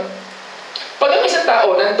sabihin nun? Pag ang isang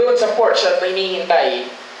tao nandun sa porch at may hinihintay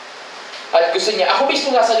at gusto niya, ako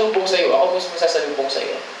mismo sasalubong sa'yo,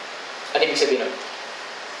 ano ibig sabihin nun?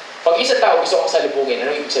 Pag isang tao gusto kong salubungin,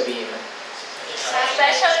 ano ibig sabihin nun?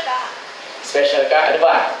 Special ka. Special ka? Ano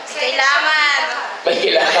ba? Kailangan. May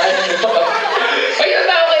kailangan. May isang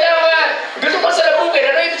tao kailangan. Gusto kong salubungin,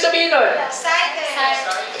 ano ibig sabihin nun?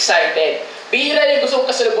 Excited. Bihira yung gusto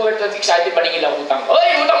kong kasalubungin at excited, maningil ang utang.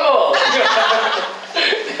 Oy, utang mo!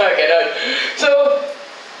 Diba, ganon. So,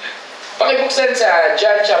 pakibuksan sa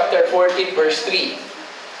John chapter 14 verse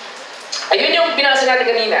 3. Ayun yung binasa natin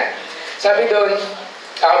kanina. Sabi doon,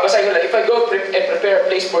 basahin ko lang, if I go and prepare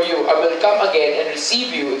a place for you, I will come again and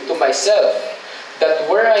receive you to myself, that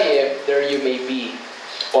where I am, there you may be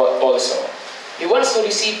also. He wants to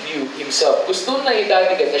receive you himself. Gusto na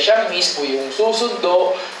idadigan na siya mismo yung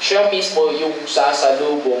susundo, siya mismo yung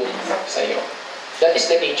sasalubong sa'yo. That is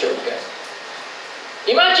the nature of God.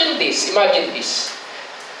 Imagine this.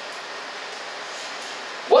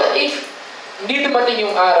 What if hindi dumating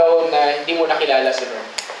yung araw na hindi mo nakilala si Lord?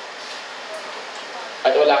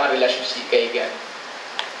 At wala kang relationship kay God.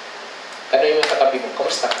 Ano yung katabi mo?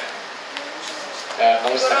 Kamusta ka?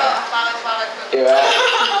 Kamusta ka? Diba?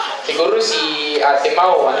 Siguro si Ate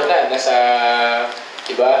Mau, nasa,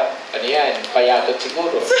 diba? Ano yan? Payatot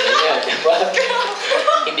siguro. Ano yan? Diba?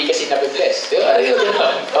 Hindi kasi nabibless. Diba?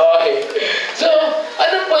 Okay. So,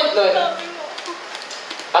 anong point nun?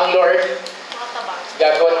 Ang Lord,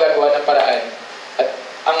 gagawa ng paraan. At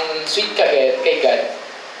ang sweet kay God,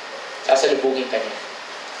 sasalubungin ka niya.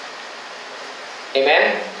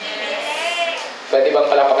 Amen? Yes. Pwede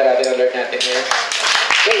bang palakpakan natin ang Lord natin ngayon?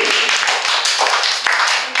 Okay.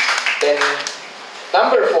 Then,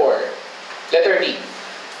 number 4, letter D.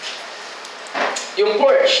 Yung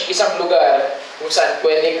porch, isang lugar kung saan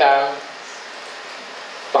pwede kang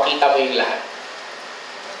makita mo yung lahat.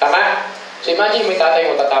 Tama? So imagine may tatay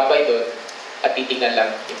mo tatambay doon at titingnan lang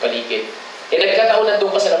yung paligid. Eh nagkataon na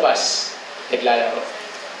doon ka sa labas, naglalaro.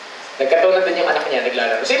 Nagkataon na doon yung anak niya,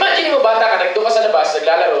 naglalaro. So imagine mo bata ka, nagdoon ka sa labas,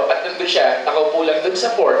 naglalaro, at nandun siya, nakaupo lang doon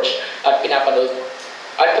sa porch at pinapanood mo.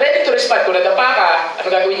 At ready to respond, kung nadapa ka, ano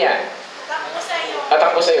gagawin niya? Tatakbo sa'yo.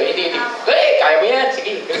 Tatakbo sa'yo. Hindi. Kaya mo yan.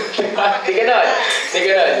 Sige. Hindi ganon. Hindi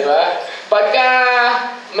ganon, di ba? Pagka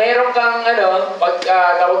mayroon kang,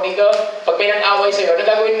 tawag dito, pag may nang-away sa'yo,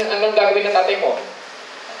 anong gagawin ng tatay mo?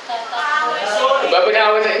 Pag may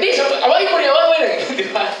nang-away sa'yo, hindi, away mo rin. Di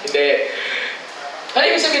ba? Hindi. Ano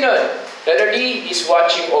ibig sabihin nun? Letter D is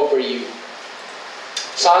watching over you.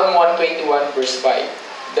 Psalm 121 verse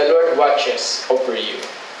 5. The Lord watches over you.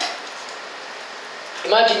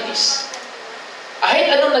 Imagine this. Kahit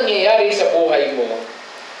anong nangyayari sa buhay mo,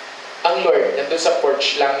 ang Lord, nandun sa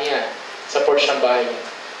porch lang niya, sa porch ng bahay niya.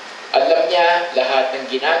 Alam niya lahat ng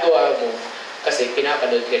ginagawa mo kasi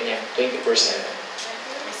pinapanood ka niya 24/7.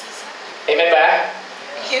 Amen ba?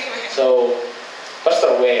 So,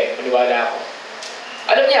 Pastor maniwala ako.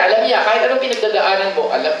 Alam niya, kahit anong pinagdadaanan mo,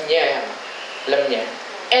 alam niya.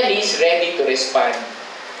 And He's ready to respond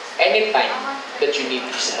anytime that you need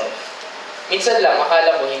His help. Minsan lang,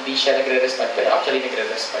 akala mo hindi siya nagre-respond, pero actually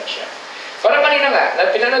nagre-respond siya. Parang kanina nga,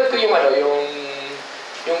 pinanood ko yung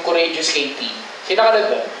Courageous KT. Sino ka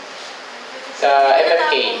doon? Sa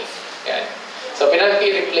MMK. Yan. So, pinanood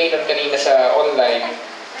ko yung replay nun kanina sa online.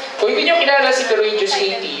 Kung hindi nyo kilala si Courageous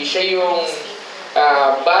KT, siya yung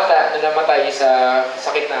bata na namatay sa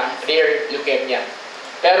sakit na rare leukemia.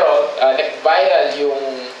 Pero, nag-viral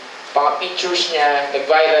yung mga pictures niya,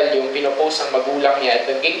 nag-viral yung pinopost ng magulang niya at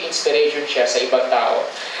naging inspiration siya sa ibang tao.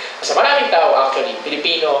 Sa maraming tao actually,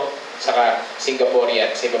 Pilipino, saka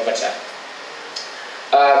Singaporean, sa ibang bansa.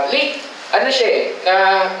 Ano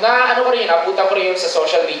ko rin, nabutan ko rin yun sa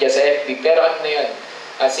social media, sa FB, pero ano na yun,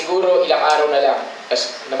 siguro ilang araw na lang,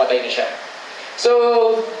 tapos namatay na siya.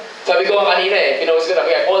 So, sabi ko kanina pinost ko na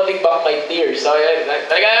kaya, holding back my tears. So, yun,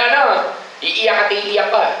 talaga iiyak at iiyak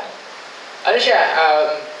pa. Ano siya,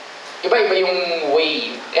 iba-iba yung way.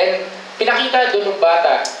 And pinakita doon ng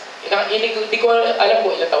bata, hindi ko alam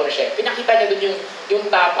kung ilang taon na siya. Pinakita niya doon yung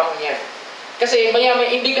tapang niya. Kasi maya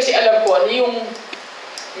hindi kasi alam ko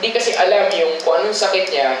kung anong sakit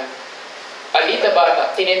niya. Alit na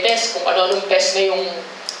bata, tinetest kung anong test na yung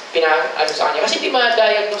sa kanya. Kasi hindi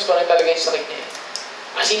ma-diagnose ko na talaga yung sakit niya.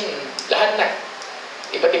 As in, lahat na.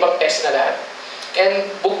 Iba't ibang test na lahat. And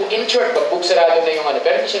in short, sarado na yung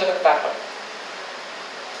pero hindi siya nagtatapang.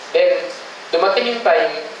 Then, dumating yung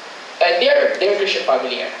time, and they're Christian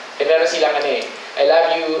family meron silang I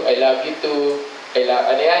love you too, I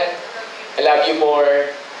love you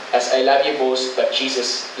more, as I love you most, but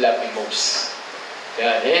Jesus loved me most.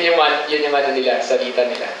 Yan, yun yung nila, salita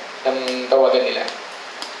nila, ng tawagan nila.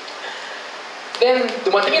 Then,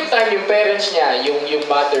 dumating yung time, yung parents niya, yung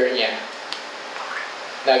mother niya,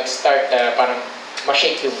 nag-start parang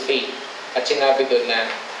ma-shake yung faith. At sinabi doon na,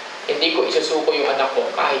 hindi ko isusuko yung anak ko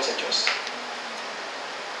kahit sa Diyos.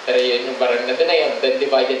 Pero yun yung parang nandun na yun, then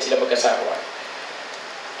divided sila magkasawa.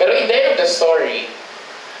 Pero in the end of the story,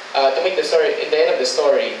 in the end of the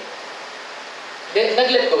story, then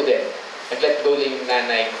nag-let go din. Nag-let go din yung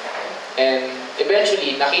nanay. And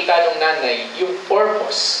eventually, nakita ng nanay yung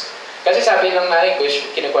purpose. Kasi sabi ng nanay,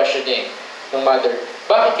 kina-question niya ng mother,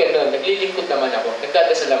 bakit gano'n? Naglilingkod naman ako,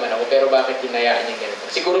 nagdadasal naman ako, pero bakit hinayaan niya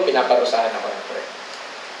gano'n? Siguro pinaparusahan ako ng prayer.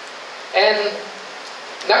 And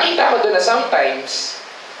nakita ko doon na sometimes,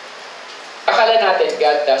 akala natin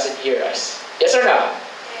God doesn't hear us. Yes or no?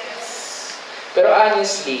 Yes. Pero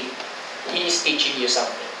honestly, He is teaching you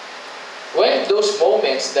something. When those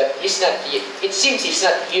moments that it seems He's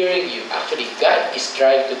not hearing you, actually God is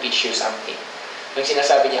trying to teach you something. Nang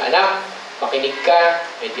sinasabi niya, anak, makinig ka,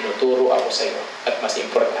 may tinuturo ako sa iyo. At mas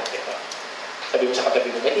importante ito. Sabi mo sa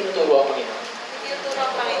katabi mo, may tinuturo ako, Panginoon. Tinuturo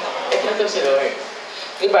ang Panginoon. Ito si Lord.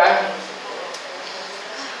 Diba?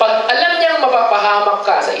 Pag alam niyang mapapahamak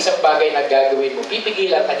ka sa isang bagay na gagawin mo,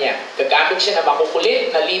 pipigilan ka niya. Gagamit siya na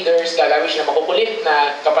makukulit na leaders, gagamit siya na makukulit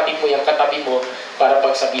na kapatid mo yung katabi mo para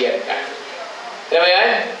pagsabihan ka. Alam mo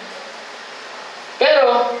yan?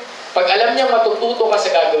 Pero, pag alam niyang matututo ka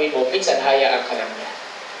sa gagawin mo, minsan hayaan ka lang niya.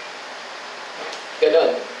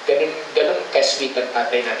 Ganon ka-sweet ang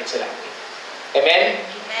tatay natin sa langit. Amen?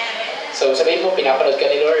 Amen. So, sabihin mo, pinapanood ka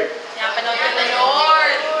ni Lord. Pinapanood ka ni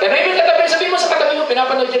Lord. Ganun yung katabi, sabihin mo sa katabi mo,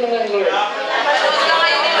 pinapanood ka ng Lord. Pinapanood ka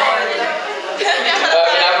kayo ni Lord.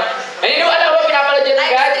 Naniniwala ko ba pinapanood yan ng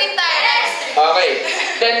God? Live stream tayo, live stream. Okay.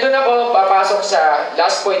 Then doon ako papasok sa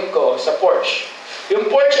last point ko, sa porch. Yung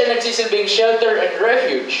porch ay nagsisilbing shelter and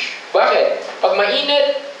refuge. Bakit? Pag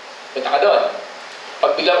mainit, punta ka doon.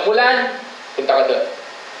 Pag biglang umulan, punta ka doon.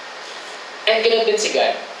 And ganun din si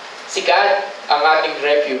God. Si God, ang ating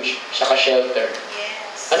refuge, saka shelter.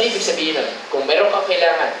 Yes. Ano ibig sabihin nun? Kung meron kang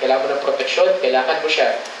kailangan mo ng proteksyon, kailangan mo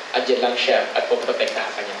siya, andyan lang siya at poprotektahan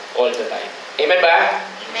ka niya all the time. Amen ba?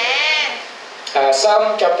 Amen.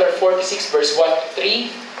 Psalm chapter 46 verse 1 to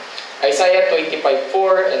 3, Isaiah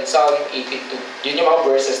 25:4, and Psalm 82. Yun yung mga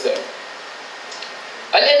verses doon.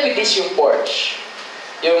 I'll end with this yung porch.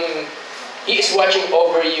 Yung He is watching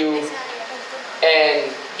over you and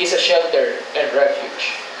He's a shelter and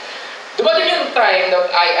refuge. Dumating yung time that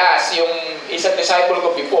I asked yung isang disciple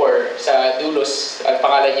ko before sa Dulos, ang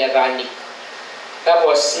pangalan niya Rani.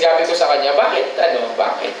 Tapos sinabi ko sa kanya, bakit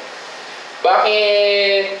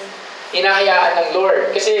hinahayaan ng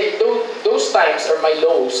Lord? Kasi those times are my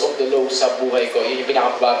lows of the lows sa buhay ko. Yun yung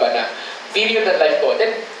pinakamababa na period ng life ko.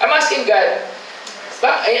 Then I'm asking God,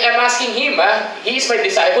 I'm asking Him, He is my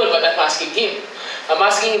disciple, but I'm asking Him. I'm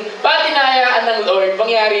asking Him, bakit hinahayaan ng Lord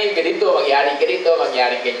mangyari ganito,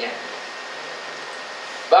 mangyari ganyan?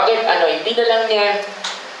 Bakit hindi na lang niya,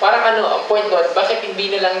 parang ang point nun, bakit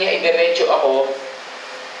hindi na lang niya idiretso ako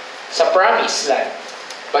sa promised land?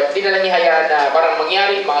 Ba't hindi na lang niya hayaan na parang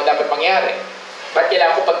mangyari, mga dapat mangyari? Ba't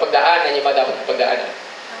kailangan ko pagdaanan yung mga dapat pagdaanan?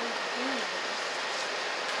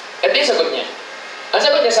 Ito yung sagot niya. Ang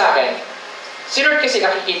sagot niya sa akin, si Lord kasi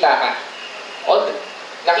nakikita ka.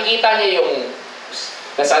 Nakikita niya yung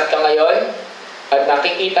nasaan ka ngayon at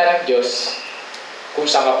nakikita ng Diyos kung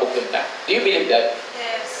saan ka pupunta. Do you believe that?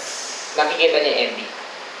 Yes. Nakikita niya yung ending.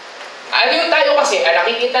 Yung tayo kasi,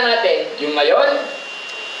 nakikita natin yung ngayon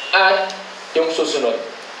at yung susunod.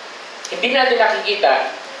 Hindi natin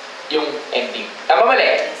nakikita yung ending. Tama mali?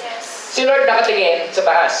 Yes. Si Lord nakatingin sa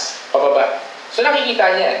taas, pababa. So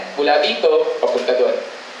nakikita niya, mula dito, papunta doon.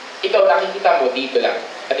 Ikaw nakikita mo dito lang.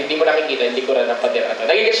 At hindi mo nakikita yung likuran ng pader na to.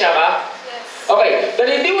 Nagigit siya ka? Yes. Okay.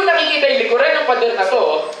 Dahil hindi mo nakikita yung likuran ng pader na to,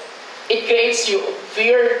 it creates you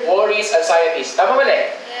fear, worries, anxieties. Tama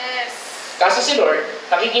mali? Yes. Kaso si Lord,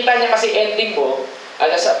 nakikita niya kasi ending mo,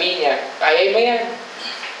 sabihin niya, kaya mo yan.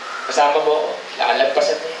 Kasama mo ako.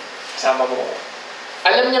 Lalagpasan mo yan. Kasama mo ako.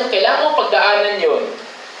 Alam niyang kailangan mo pagdaanan yun.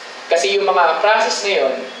 Kasi yung mga process na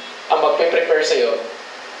yun, ang magpe-prepare sa'yo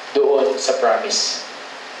doon sa promise.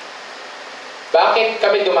 Bakit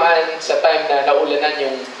kami dumaan sa time na naulanan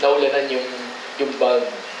yung BALM?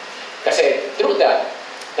 Kasi through that,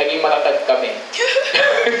 naging matatag kami.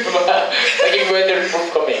 Naging weatherproof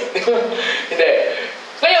kami. Hindi.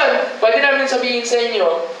 Ngayon, pwede namin sabihin sa inyo,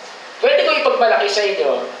 pwede ko ipagmalaki sa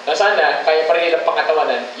inyo na sana kaya pa rin nilang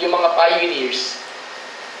pangatawanan yung mga pioneers.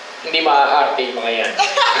 Hindi maaarte yung mga yan.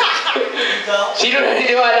 Sino na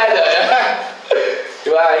hindi maala doon?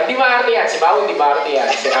 Diba? Hindi maarte yan. Si Mau hindi maarte yan.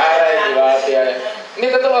 Si Ara hindi maarte yan. Hindi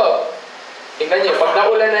totoo. Tingnan nyo, pag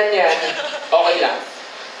naulanan yan, okay lang.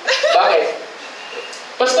 Bakit?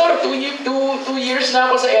 Pastor, 2 years na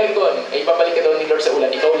ako sa aircon. Ay, papalik ka daw ni Lord sa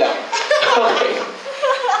ulan. Ikaw lang. Okay.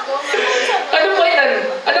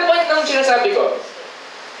 Ano point ng sinasabi ko?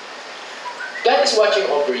 God is watching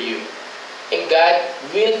over you. And God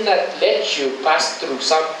will not let you pass through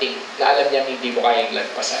something na alam niya hindi mo kayang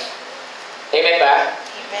lagpasan. Amen ba?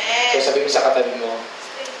 Amen. So sabi mo sa katabi mo,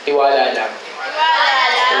 tiwala lang.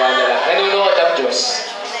 Tiwala lang. Nanunood ang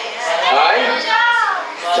Diyos. Okay?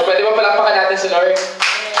 So pwede ba palakpakan natin si Lord?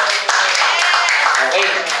 Okay.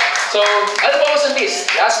 So, I'll focus on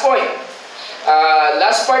this. Last point.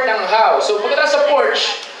 Last part ng how. So pagkatapos sa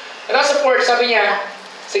porch, sabi niya,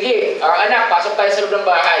 sige, anak, pasok tayo sa loob ng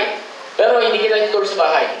bahay. Pero hindi kita yung tour sa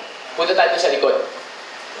bahay. Punta tayo sa likod.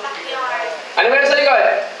 Ano meron sa likod?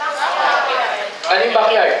 Ano yung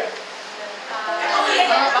backyard?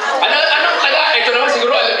 Anong Tagalog? Ito naman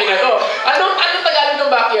siguro alam niyo na to. Anong Tagalog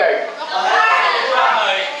ng backyard? Likod ng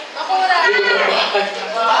bahay.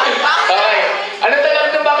 Okay. Anong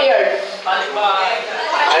Tagalog ng backyard? Ano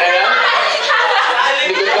na?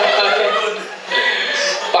 Likod ng bahay.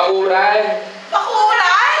 Pakuran.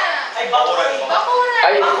 Bakuran? Ay, bakuran mo.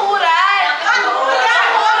 Ay, Bakuran.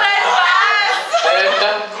 Bakuran pas. ayan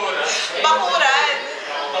na. Bakuran.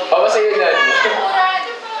 Babasa yun yan.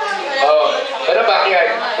 Oo. Pero backyard.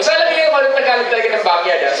 Mas alam niyo kung anong Tagalog talaga ng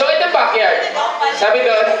backyard. So, ito yung backyard. Sabi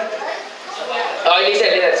doon, okay,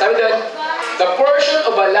 listen. Sabi doon, the portion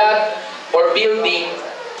of a lot or building,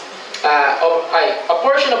 a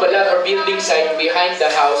portion of a lot or building site behind the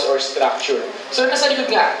house or structure. So, nasa likod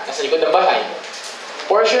nga. Nasa likod ng bahay.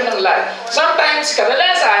 Portion ng land. Sometimes,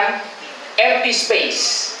 kadalasan, empty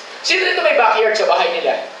space. Sino dito may backyard sa bahay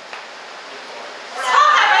nila?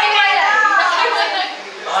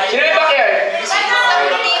 Sino may backyard?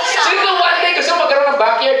 Sino dito one day gusto magkaroon ng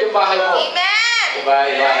backyard yung bahay mo? Amen. Diba?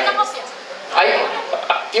 Ay,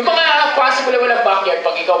 backyard,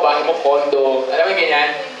 pag ikaw bahay mo, condo, alam mo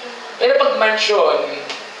ganyan? Pero pag mansion,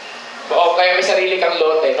 o kaya may sarili kang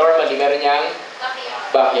lote, normally meron niyang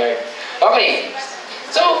backyard. Okay.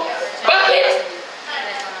 So, bakit?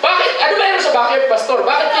 Ano meron sa backyard, Pastor?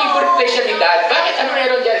 Bakit favorite place siya ni Dad? Bakit ano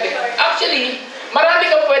meron dyan? Actually, marami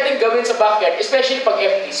kang pwedeng gawin sa backyard, especially pag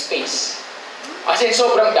empty space. As in,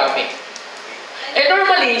 sobrang dami. Eh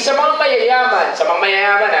normally, sa mga mayayaman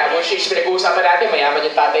ha, which is pinag-uusapan natin, mayaman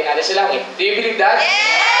yung tatay natin sa langit. Do you believe that?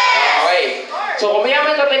 Yes! Okay. So kung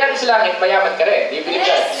mayaman yung tatay natin sa langit, mayaman ka rin. Do you believe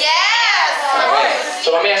that? Yes! Okay.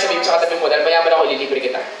 So mamaya sabihin mo sa katabi mo, dahil mayaman ako, ililibre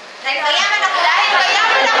kita. Mayaman ako dahil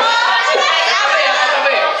mayaman ako!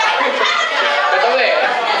 Katabi.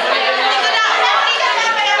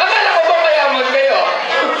 Akala ko ba mayaman kayo?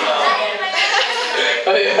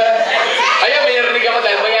 Ayaw, may narinig ako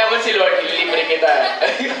dahil mayaman si Lord, ililibre kita.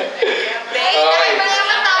 Okay.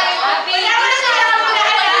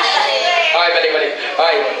 Okay, balik.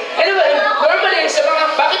 Okay. Anyway, normally, sa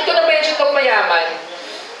mga, bakit ko na-mention itong mayaman?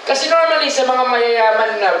 Kasi normally, sa mga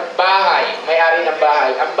mayayaman na bahay, may-ari ng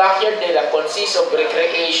bahay, ang backyard nila consists of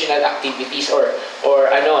recreational activities or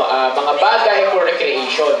mga bagay for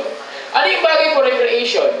recreation. Ano yung bagay for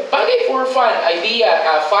recreation? Bagay for fun,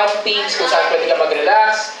 fun things kung saan pwede ka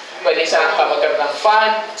mag-relax, pwede saan ka magkaroon ng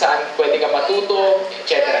fun, saan pwede ka matuto,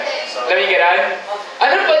 etc. Namigiran?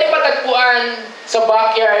 Ano pwede matagpuan sa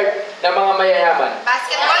backyard ng mga mayayaman?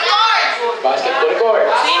 Basketball court! Basketball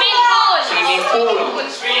court. Swimming pool! Swimming pool.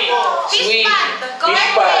 Fish pond! Fish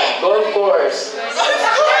pond. Golf course.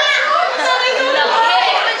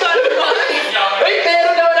 Wait,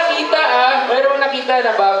 meron nakita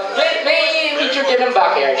na ba? May picture dyan ng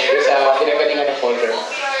backyard sa pinagalingan ng folder.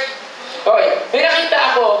 Okay, may nakita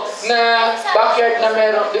ako na backyard na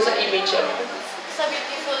meron doon sa image yan. Sa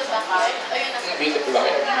beautiful backyard? Ayun, Beautiful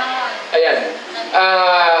backyard. Ayan.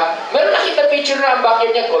 Meron nakita picture na ang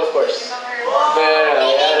backyard niya, golf course. Meron.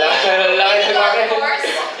 Ayan. Laki ng backyard.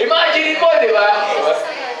 Imagine mo, di ba?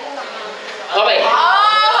 Okay.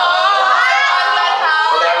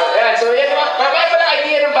 Ayan, so yan. May pala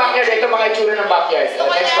idea ng backyard. Ito mga itsura ng backyard.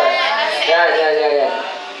 Next part. Yan.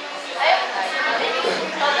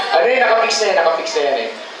 Ano yun? Nakafix na yan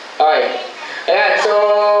eh. Okay. Ayan, so...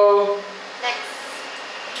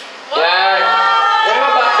 Yan.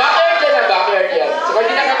 Backyard yan. So,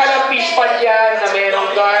 pwede nakakalang fish pond yan, na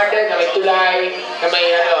mayroong garden, na may tulay, na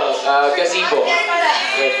may gazebo.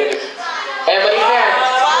 Ayan, mali na yan.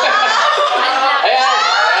 Ayan.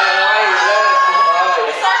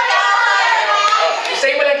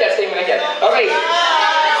 Stay mo lang dyan. Okay.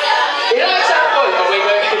 Ilang example. Wait.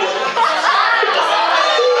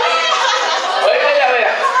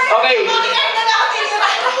 Okay.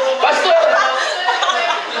 Pastor!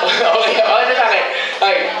 Okay, ano sa akin?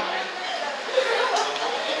 Okay.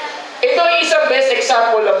 Ito yung isang best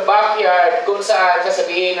example ng backyard kung saan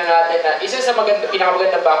sasabihin na natin na isa sa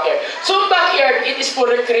pinakamagandang backyard. So, backyard, it is for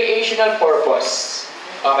recreational purpose.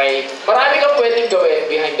 Okay? Marami kang pwedeng gawin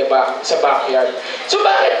behind sa backyard. So,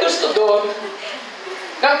 bakit gusto doon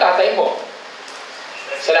ng tatay mo?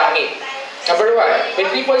 Sa langit. Number 1. May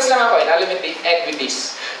 3 points lang ako and I'll end with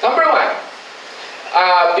this. Number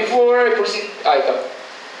 1. Before I proceed, ito.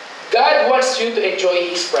 God wants you to enjoy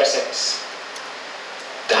His presence.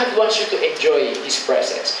 God wants you to enjoy His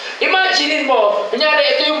presence. Imagine mo,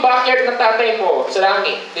 kunyari, ito yung backyard ng tatay mo sa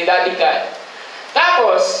langit, ni Daddy God.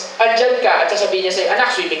 Tapos, andyan ka at sasabihin niya sa'yo, anak,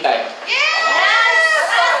 swimming tayo.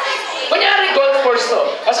 Kunyari, golf course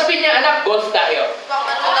to. Sasabihin niya, anak, golf tayo.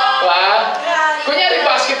 Diba? Kunyari,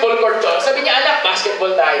 basketball court to. Sabihin niya, anak,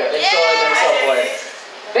 basketball tayo. And so on and so forth.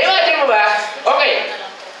 Na-imagine mo ba? Okay.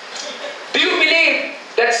 Do you believe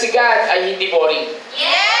that si God ay hindi boring?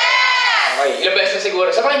 Yes! Okay, ilang beses na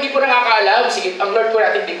siguro. Sa mga hindi po nakakaalam, sige, ang Lord po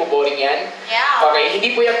natin hindi po boring yan. Yeah. Okay,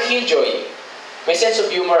 hindi po yung killjoy. May sense of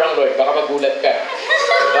humor ang Lord, baka magulat ka.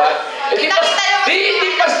 Diba? Hindi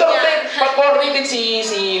pastor din, pa-corny din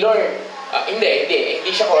si Lord. Hindi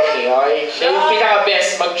siya corny. Okay? Siya yung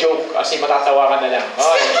pinaka-best mag-joke kasi matatawa ka na lang.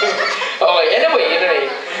 Okay, okay, anyway.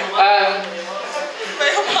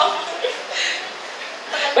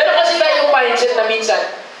 Meron kasi tayong mindset na minsan,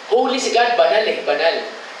 holy si God, banal.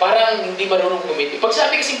 Parang hindi marunong gumitik. Pag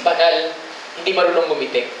sabi kasi banal, hindi marunong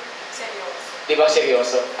gumitik. Diba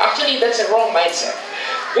seryoso? Actually, that's a wrong mindset.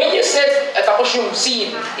 When you said, tapos yung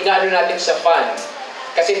sin, inaano natin sa fun.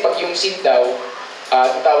 Kasi pag yung sin daw,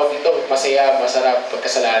 tawag dito, masaya, masarap,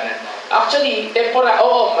 pagkasalanan. Actually,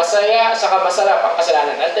 masaya, saka masarap ang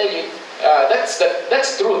kasalanan. I'll tell you,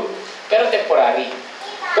 that's true. Pero temporary.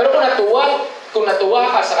 Pero kung natuwa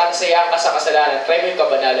ka sa kansaya ka sa kasalanan, try mo yung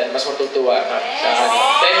kabanalan, mas matutuwa ka sa kanya.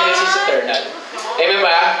 Then this is eternal. Amen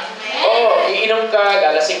ba? Oo, iinom ka,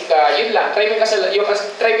 lalasing ka, yun lang. Try mo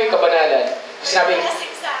yung kabanalan. Sabi,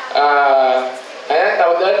 ano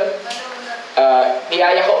tawag doon?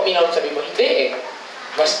 Niyaya ko uminom, sabi mo, hindi eh.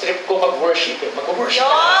 Mas trip ko mag-worship eh. Mag-worship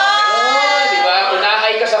ka na. Diba? Kung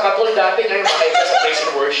nakakay ka sa katul dati, ngayon makay ka sa praise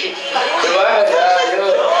and worship. Diba?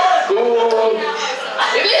 Yun. Cool.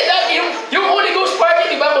 Hindi, dati yung Holy Ghost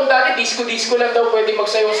party, diba? Kung dati disco-disco lang daw, pwede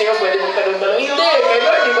magsayaw-sayaw, pwede magtalong-talong. Hindi, kay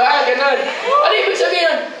Lord, diba? Ganon. Ano ibig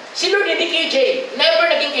sabihin? Si Lord hindi KJ.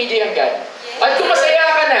 Never naging KJ ang God. At kung masaya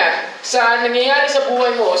ka na sa nangyayari sa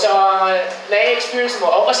buhay mo, sa na-experience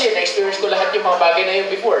mo, o kasi na-experience ko lahat yung mga bagay na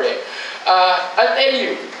yun before eh. I'll tell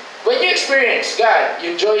you, when you experience God,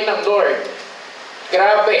 yung joy ng Lord,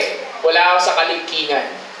 grabe, wala ako sa kalingkingan.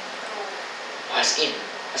 As in,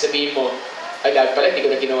 sabihin mo, ay dahil pala, hindi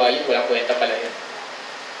ko na ginawa yun, walang kwenta pala yun.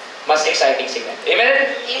 Mas exciting si God.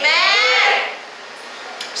 Amen? Amen!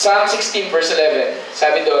 Psalm 16 verse 11,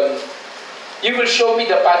 sabi doon, you will show me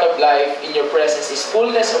the path of life. In your presence is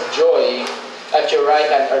fullness of joy. At your right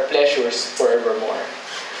hand are pleasures forevermore.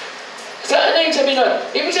 So, ano yung sabi nun?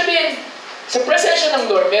 Ibig sabihin, sa presensya ng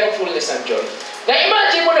Lord, merong fullness ng joy.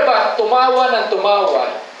 Na-imagine mo na ba, tumawa ng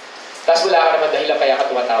tumawa, tapos wala ka naman dahilan kaya ka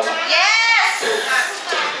tumatawa? Yes!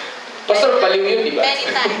 Pastor, baliw yun, di ba? Many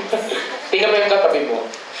times. Tingnan mo yung katabi mo.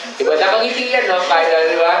 Diba? Nakangiti yan, no? Kaya,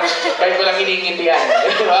 di ba? Kahit walang hiningiti yan.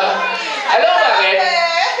 Diba? Alam mo bakit?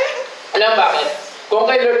 Alam bakit? Kung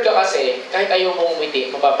kay Lord ka kasi, kahit ayaw mong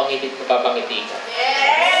umiti, mapapangiti ka.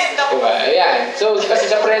 Yes! Diba? Ayan. So, kasi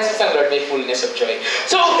sa presence ng Lord, may fullness of joy.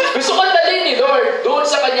 So, gusto kang dalhin ni Lord doon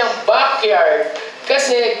sa kanyang backyard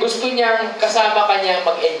kasi gusto niyang kasama kanyang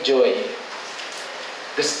mag-enjoy.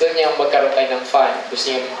 Gusto niyang magkaroon tayo ng fun.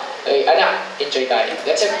 Gusto niyang, anak, enjoy tayo.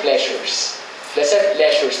 Let's have pleasures. Let's have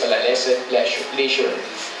leisures pala. Let's have leisure.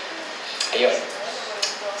 Ayun.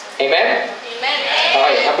 Amen? Amen.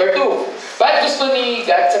 Okay, number 2. Ba't gusto ni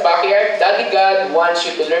God sa backyard? Daddy God wants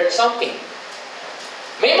you to learn something.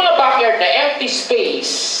 May mga backyard na empty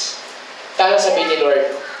space. Tala sabihin ni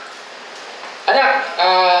Lord, anak,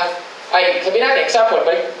 sabihin natin, example,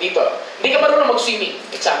 balik dito. Hindi ka marunong mag-swimming.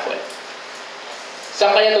 Example.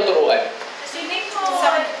 Saan kanya tuturuan? Sa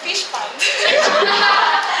fish pond.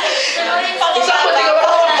 Example, hindi ka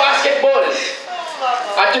marunong mag-basketball.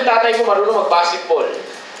 At yung tatay mo marunong mag-basketball.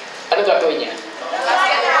 Ano gagawin niya?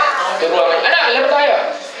 Turuan ka. Anak, alam mo tayo.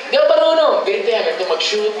 Hindi ako marunong. Ganito yan. Ganito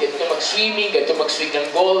mag-shoot, ganito mag-swimming, ganito mag-swing ng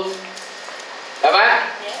golf.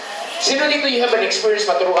 Tama? Sino dito you have an experience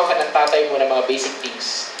maturuan ka ng tatay mo ng mga basic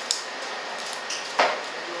things?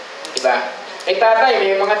 Diba? May tatay,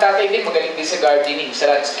 may mga tatay din magaling din sa gardening,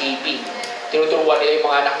 sa landscaping. Tinuturuan nila yung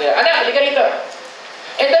mga anak nila. Anak, halika rito.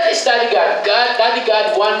 And that is Daddy God. Daddy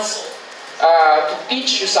God wants to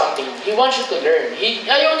teach you something. He wants you to learn.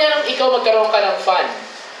 Ayaw niya nang ikaw magkaroon ka ng fun.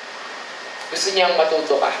 Gusto niyang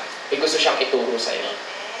matuto ka. May gusto siyang ituro sa'yo.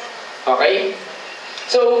 Okay?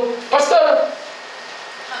 So, Pastor,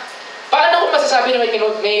 paano ko masasabi na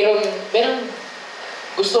mayroong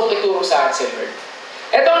gustong ituro sa akin si Lord?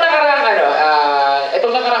 Itong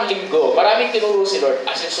nakarang linggo, maraming tinuro si Lord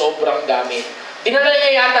as in sobrang dami. Dinala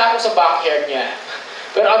niya yata ako sa backyard niya.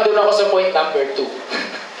 Pero andun ako sa point number 2.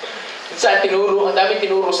 Saan ang daming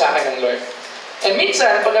tinuro sa akin ng Lord. And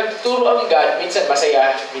minsan, pag nagturo ang God, minsan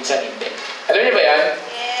masaya, minsan hindi. Alam niyo ba yan?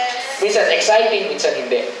 Yes. Minsan exciting, minsan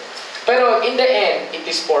hindi. Pero in the end, it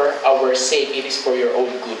is for our sake. It is for your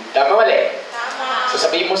own good. Tama mali? Tama. So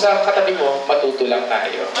sabihin mo sa katabi mo, matuto lang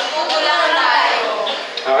tayo. Matuto lang tayo.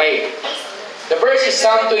 Okay. The verse is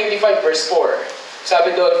Psalm 25 verse 4.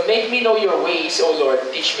 Sabi doon, make me know your ways, O Lord,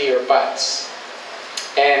 teach me your paths.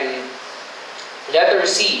 And letter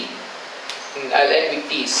C, I'll end with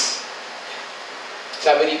this.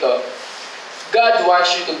 Sabi dito, God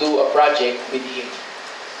wants you to do a project with Him.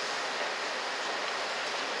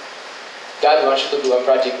 God wants you to do a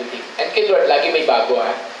project with Him. And kay Lord, lagi may bago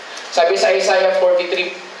ha. Sabi sa Isaiah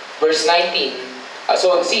 43 verse 19,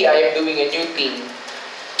 so see, I am doing a new thing.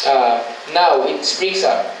 Now, it springs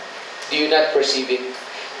up. Do you not perceive it?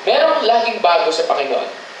 Merong laging bago sa Panginoon.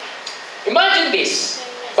 Imagine this.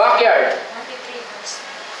 Backyard.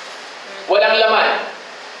 Walang laman.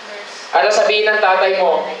 Ano sabihin ng tatay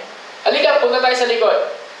mo? Halika, punta tayo sa likod.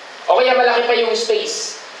 O kaya malaki pa yung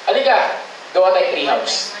space. Halika, gawa tayo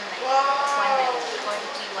treehouse. Wow.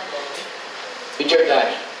 With your dad.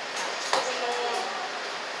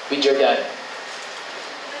 With your dad.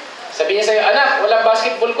 Sabihin niya sa'yo, anak, walang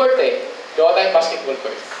basketball court eh. Gawa tayong basketball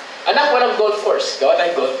court. Anak, walang golf course. Gawa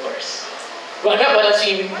tayong golf course. Anak, walang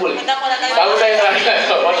swimming pool. Bago tayo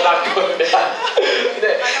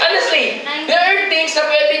Honestly, there are things na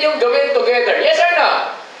pwede niyong gawin together. Yes or no?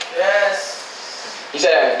 Yes. Isa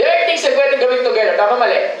lang. There are things that pwede gawin together. Tama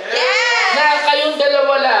mali? Yes! Na kayong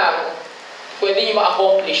dalawa lang, pwede nyo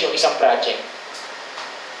ma-accomplish yung isang project.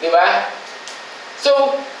 Di ba?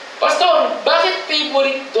 So, Pastor, bakit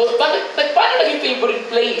favorite do? Paano naging favorite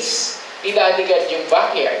place ni Daddy God yung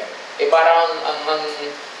backyard? Eh parang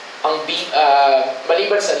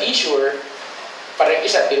maliban sa leisure, parang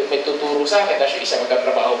isa may tuturo sa akin, tapos yung isa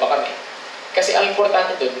magkatrabaho pa kami. Kasi ang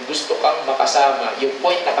importante doon, gusto kang makasama, yung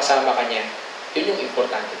point na kasama ka niya, yun yung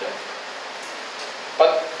importante doon.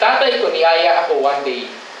 Pag tatay ko niyaya ako one day,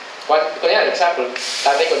 kunyari, example,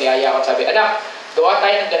 tatay ko niyaya ako at sabi, anak, gawa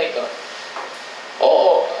tayo ng ganito.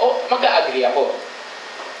 Oo, mag-a-agree ako.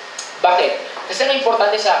 Bakit? Kasi ang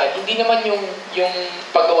importante sa akin, hindi naman yung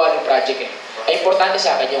paggawa ng project eh. Ang importante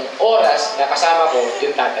sa akin, yung oras na kasama ko,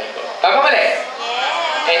 yung tatay ko. Tama ba rin?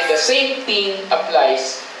 And the same thing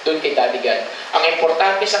applies doon kay Daddy God. Ang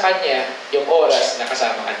importante sa kanya, yung oras na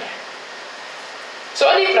kasama kanya. So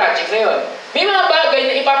ano yung project na yun? May mga bagay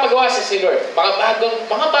na ipapagawa sa si Lord.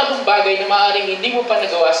 Mga bagong bagay na maaaring hindi mo pa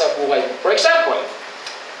nagawa sa buhay mo. For example,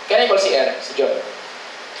 can I call si Era, si John?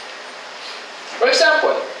 For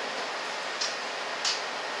example,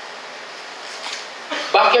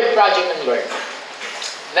 backyard project ng Lord.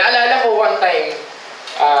 Naalala ko one time,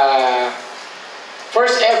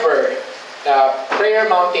 first ever na prayer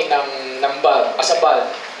mountain ng BALM, as a BALM.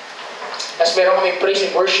 Tapos meron kami praise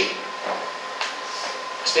and worship.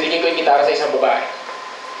 Tapos binigay ko yung gitara sa isang babae.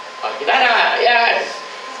 Gitara! Yan!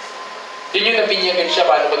 Yun yung nabinyagan siya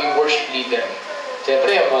paano maging worship leader.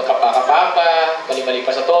 Siyempre, mga kapaka-papa, mali-mali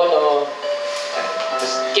pa sa tono.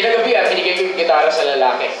 Tapos kinagabi binigay ko yung gitara sa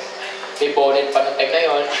lalaki. May bonnet pa noong time na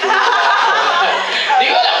yun. Hindi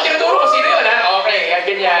ko alam kung tinuturo ko sino yun, ha? Okay, yan,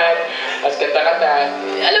 ganyan. Tapos kanta-kanta.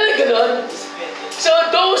 Alam mo yung ganun? So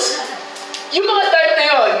yung mga time na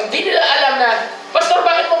yun, hindi nila alam na, Pastor,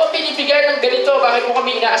 bakit mo kami pinibigay ng ganito? Bakit mo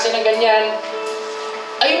kami inaasin ng ganyan?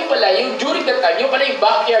 Ayun pala, yung during that time, yung pala yung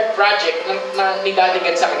backyard project ni Daddy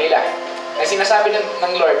God sa kanila. Na sinasabi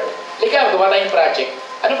ng Lord, Ligaw, gawa tayong project.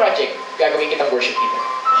 Ano project? Gagawin kitang worship leader.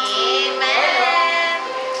 Amen!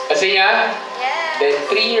 Kasi nga, Yes! then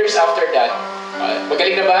 3 years after that,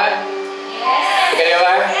 magaling na ba? Yes! Magaling na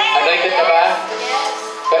ba? Anointed na ba? Yes!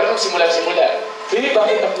 Pero nung simula-simula,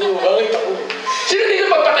 bakit ako? Bakit ako? Sino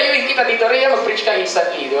dito magpatayuin kita dito? Rhea, mag-preach ka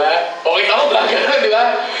instantly, di ba? Okay ako, gagawin, di ba?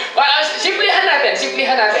 Simplihan natin.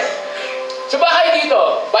 Sa bahay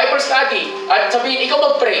dito, Bible study, at sabihin, ikaw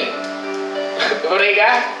mag-pray. Pray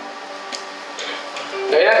ka?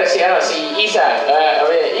 Gawin natin si Isa.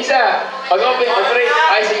 Isa, mag-open, mag-pray.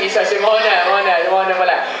 Ay, si Isa, si Mona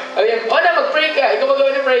pala. Mona, mag-pray ka. Ikaw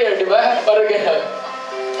mag-gawin ng prayer, di ba? Parang gano'n.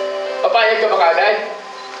 Papayag ka ba kagad?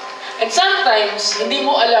 And sometimes, hindi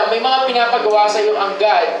mo alam, may mga pinapagawa sa iyo ang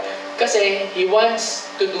God kasi He wants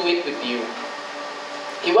to do it with you.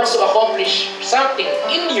 He wants to accomplish something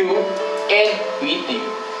in you and with you.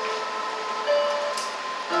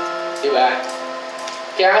 Diba?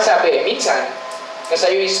 Kaya nga sabi, minsan, nasa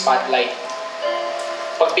iyo yung spotlight.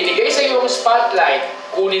 Pag binigay sa iyo yung spotlight,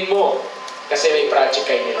 kunin mo kasi may project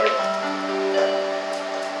kay ni Lord.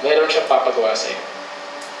 Meron siyang papagawa sa iyo.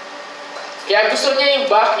 Kaya gusto niya yung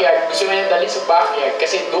backyard, gusto niya dalhin sa backyard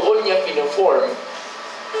kasi doon niya pino-form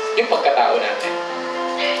yung pagkatao natin.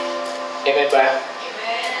 Amen ba?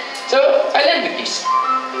 Amen! So, I'll end with this.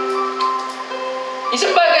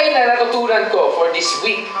 Isang bagay na natutunan ko for this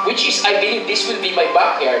week, which is, I believe this will be my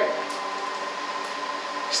backyard,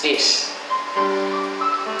 is this.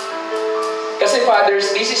 Kasi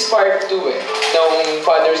Fathers, this is part 2 ng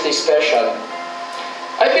Father's Day special.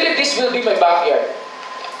 I believe this will be my backyard.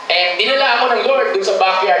 And dinala ako ng Lord dun sa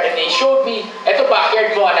backyard and He showed me, eto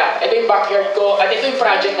backyard mo anak, eto yung backyard ko, at ito yung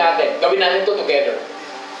project natin. Gawin natin to together.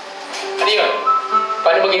 Ano yun?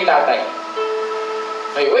 Paano maging tatay?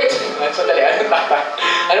 Ay, wait! Sandali, ano tatay?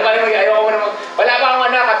 Ano paano maging, ayaw ko na wala pa akong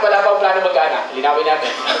anak at wala pa akong plano mag-anak. Linawin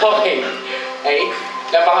natin. Okay. Ay,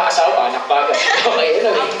 napaka-asawa, anak pa agad. Okay,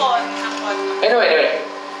 anyway. Anyway.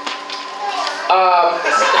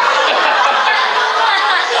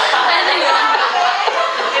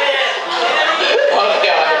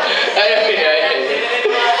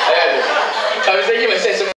 Ayan. Sabi sa inyo, may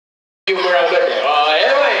sense of humor ang Lord.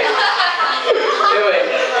 Anyway.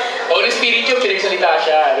 Holy Spirit yung pinagsalita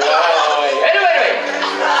siya. Diba? Okay. Anyway.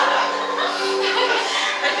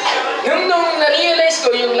 Nung na-realize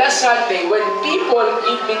ko yung last Sunday, when people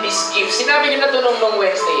give me these gifts, sinabi nyo na ito nung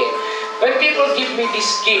Wednesday when people give me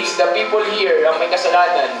these gifts, the people here, ang may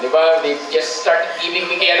kasalanan, di ba? They just start giving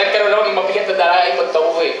me. Kaya nagkaroon ako ng mabigat na dalahay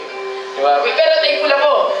pagtauwi. Diba? Pero thankful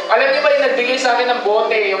ako. Alam niyo ba yung nagbigay sa akin ng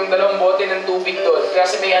bote, yung 2 bote ng tubig doon?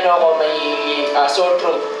 Kasi may may sore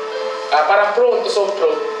throat. parang prone to soft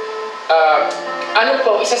throat.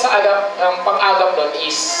 Isa sa pang-agap nun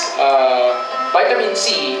is vitamin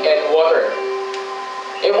C and water.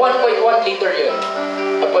 1.1 liter yun.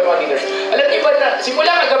 1.1 liter. Alam niyo ba na,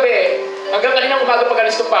 simula kagabi, hanggang kaninang umaga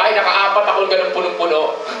pag-alis ko bahay, naka-4 ako ganun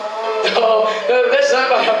punong-puno. So, that's not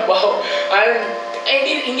parang wow.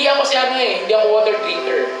 Hindi ako hindi ako water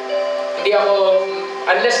drinker. Hindi ako,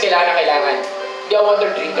 unless kailangan. Hindi ako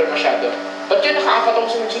water drinker masyado. But yun, naka-4 ako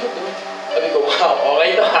sunod-sunod. Sabi ko, wow,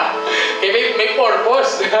 okay to ha. Kaya may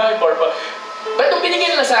purpose. May purpose. But nung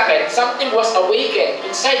binigyan na sa akin, something was awakened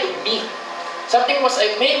inside of me. Something was,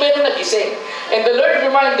 mayroon nagising. And the Lord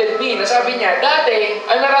reminded me, na sabi niya, dati,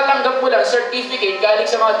 ang naratanggap mo lang, certificate galing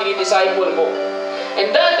sa mga dinidisciple mo.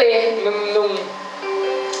 And dati, nung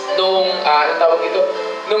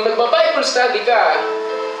nagba-Bible study ka,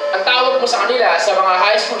 ang tawag mo sa kanila, sa mga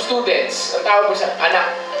high school students, ang tawag mo sa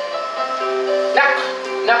anak.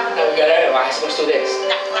 Mga high school students.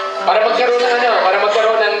 Para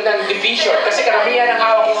magkaroon ng division. Kasi karamihan ng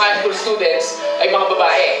hawak kong high school students ay mga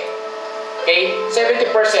babae. Okay? 70%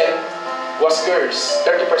 was girls.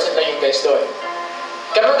 30% lang yung guys doon.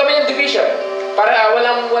 Karoon kami ng division. Para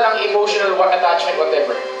walang emotional attachment,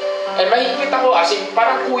 whatever. And mahigpit ako, as in,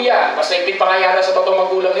 parang kuya. Mas mahigpit pa nga yata sa totoong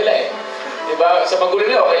magulang nila eh. Diba? Sa magulang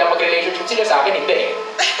nila, okay lang mag-relationship sila, sa akin, hindi eh.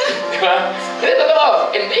 Diba? Hindi,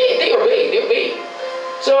 totoo. And they obey.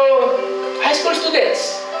 So, high school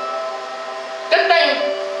students. That time,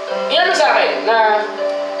 inano sa akin na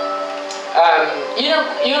yun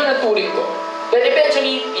ang naturing ko. Then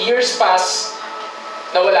eventually, years pass,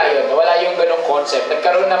 nawala yung ganong concept.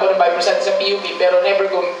 Nagkaroon na ako ng Bible study sa PUP, pero never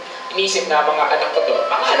kong inisip na mga anak ko to.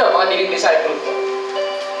 Mga dinidisciple ko.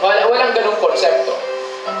 Walang ganong konsepto.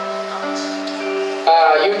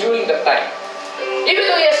 Yung during that time. Even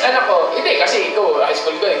though yes, anak ko, hindi kasi ito, high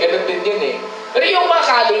school ko ganun din yun eh. Pero yung mga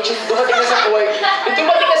college, dumating na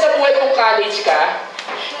sa buhay kung college ka,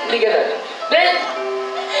 hindi ganun. Then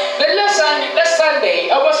last Sunday,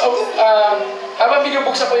 habang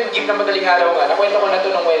binubuksan ko yung gift na madaling araw nga, nakwento ko na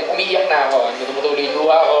ito nung umiiyak na ako. Tumutuloy yung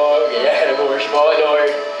luha ko, nag-worship ako,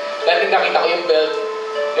 Lord. Dahil nakita ko yung belt.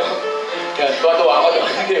 Tuwa-tuwa ako doon,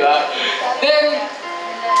 di ba? Then,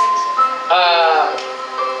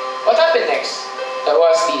 what happened next? That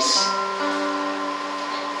was this.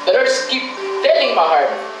 The Lord keep telling my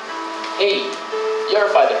heart, hey, you're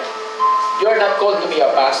a father. You're not called to be a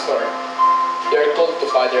pastor. You're called to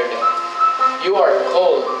father them. You are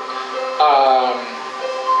called,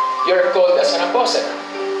 you're called as an apostle.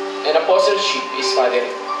 And apostleship is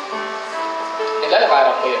fathering. And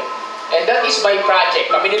lalakaran ko yun. And that is my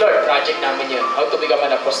project. Kami ni Lord, project namin yun. How to become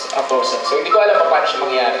an apostle. So hindi ko alam paano siya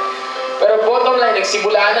mangyari. Pero bottom line,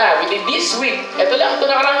 nagsimula na. Within this week, ito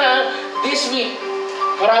nakarang na, this week,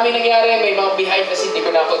 marami nangyari, may mga behind the scene, hindi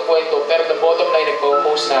ko na ako kwento. Pero the bottom line,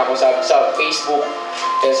 nagpo-post na ako sa Facebook.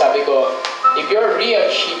 And sabi ko, if you're real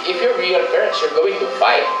parents, you're going to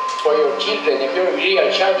fight for your children. If you're a real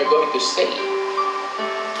child, you're going to stay.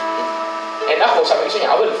 And ako, sabi ko sa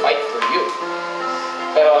niya, I will fight for you.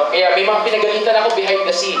 Pero, kaya may mga pinagalitan ako behind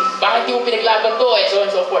the scene. Bakit di mo pinaglaban to? And so on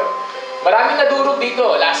and so forth. Maraming nadurog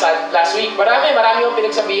dito last week. Marami akong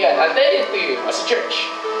pinagsabihan. I'll tell it to you as a church.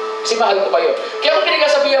 Kasi mahal ko kayo. Kaya kung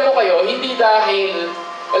pinagsasabihan ko kayo, hindi dahil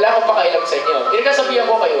wala akong pakailam sa inyo. Pinagsasabihan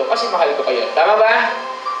ko kayo kasi mahal ko kayo. Tama ba?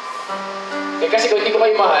 Eh, kasi kung hindi ko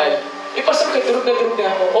kayo mahal, ipasok kayo, durog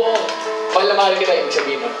na ako. Oo, mahal kita, ibig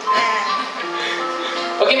sabihin mo.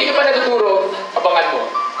 Pag hindi ka pa natuturo, abangan mo.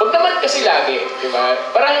 Huwag naman kasi lagi, di ba?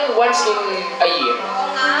 Parang once in a year. Oo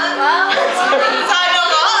nga. Sana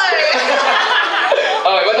nga eh.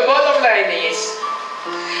 Okay, but the bottom line is,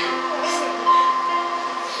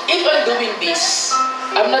 if I'm doing this,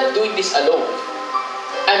 I'm not doing this alone.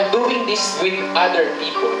 I'm doing this with other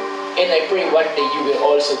people. And I pray one day you will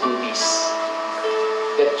also do this.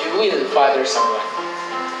 That you will father someone.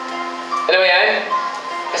 Alam mo yan?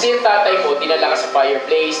 Kasi yung tatay mo, dinala ka sa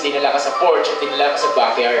fireplace, dinala ka sa porch, at dinala ka sa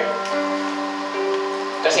backyard.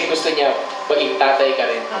 Kasi gusto niya, maging tatay ka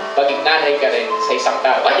rin, maging nanay ka rin sa isang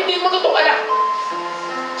tao. At hindi mo totoo anak.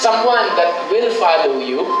 Someone that will follow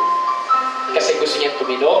you, kasi gusto niyang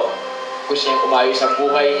tumino, gusto niyang umayos ang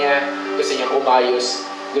buhay niya, gusto niyang umayos,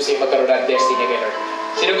 gusto niyang magkaroon ng destiny kay Lord.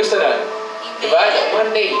 Sino gusto na? Diba?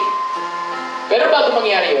 One day. Pero bago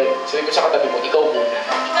mangyari yun, sabi ko sa katabi mo, ikaw muna.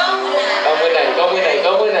 Ikaw muna.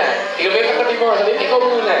 Ikaw mo yung katabi mo, sabi mo, ikaw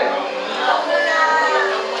muna.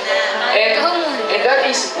 And that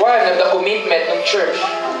is one of the commitment ng church.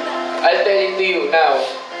 I'll tell it to you now.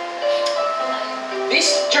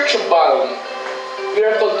 This Church of BALM, we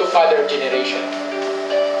are called to father generation.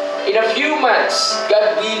 In a few months,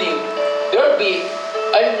 God willing, there will be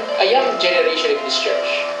I'm a young generation in this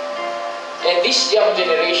church. And this young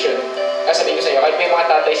generation, sabihin ko sa inyo, kahit may mga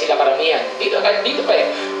tatay sila karamihan, kahit dito pa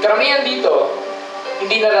karamihan dito,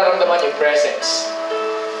 hindi nararamdaman yung presence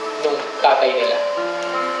ng tatay nila.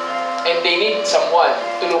 And they need someone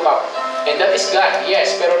to look up. And that is God,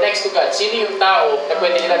 yes. Pero next to God, sino yung tao na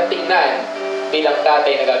pwede nilang tingnan bilang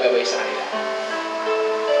tatay na gagawin sa kanila?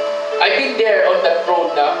 I've been there on that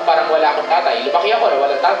road na parang wala akong tatay. Lumaki ako na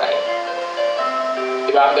walang tatay.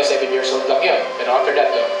 Diba, hanggang 7 years old lang yun. Pero after that,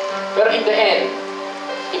 yun. Pero in the end,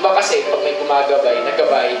 iba kasi pag may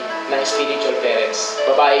nagabay ng spiritual parents.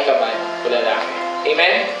 Babae ka man, o lalaki.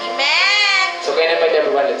 Amen? Amen! So, kaya invite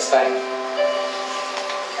everyone, let's stand.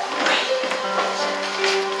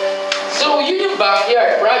 So, yun yung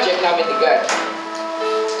backyard project namin ni God.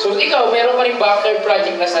 So, ikaw, meron ka rin backyard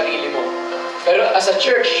project na sarili mo. Pero as a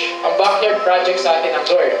church, ang backyard project sa atin ng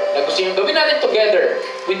Lord, na gusto yung gawin natin together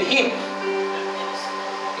with Him,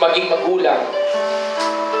 maging magulang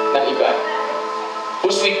ng iba.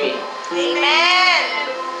 Who's with me? Amen!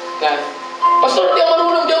 Na, Pastor, di ako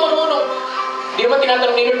marunong. Hindi naman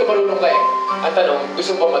tinatanong ni Lord kung marunong ka eh. Ang tanong,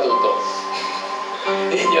 gusto mo ba matuto?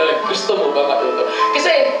 Yun, gusto mo ba matuto?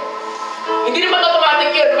 Kasi, hindi naman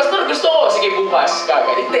automatic yun. Pastor, gusto ko. Sige, bukas.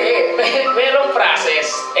 Kagad. Hindi. Merong process.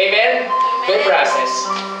 Amen? May process.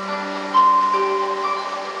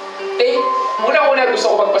 Una-una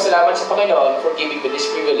gusto ko magpasalamat sa Panginoon for giving me this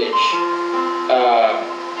privilege.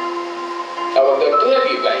 Tawag doon, to help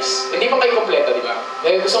you guys. Hindi pa kayo kompleto, di ba?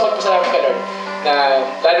 Gusto ko magpasalamat ka, Lord, na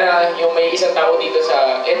lalo yung may isang tao dito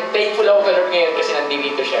sa... And thankful ako ka, Lord, ngayon kasi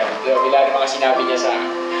nandito siya. Bila ng mga sinabi niya sa...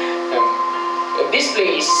 this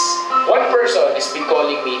place, one person has been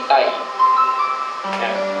calling me Tay.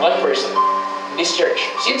 One person. In this church.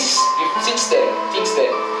 Since then.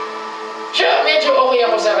 Siya, medyo okay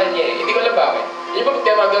ako sa kanya eh. Hindi ko alam bakit. Yung pag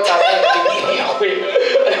tinawag ng tatay, hindi ako eh.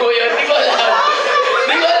 Alam mo yun? Hindi ko alam.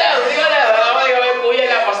 Kuya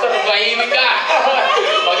lang, Pastor, mahimik ka.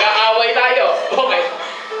 Mag-aaway tayo. Okay.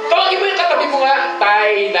 Tawagin mo yung katabi mo nga.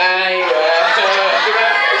 Tay, Nay. Diba?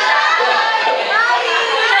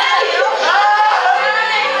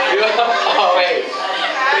 Okay.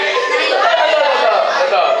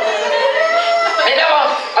 Ito. And ako,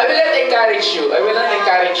 I will not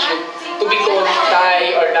encourage you to be called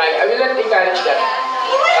Tay or Nay. I will not encourage that.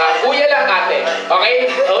 Kuya lang ate. Okay?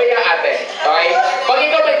 Kuya ate. Okay? Pag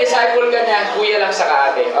ikaw may disciple ka na, kuya lang sa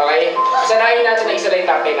ate. Okay? Sanayin natin na isa lang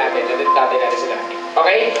yung tatay natin. Tatay natin sila.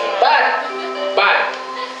 Okay? But,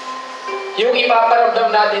 yung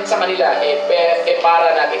ipaparamdam natin sa kanila,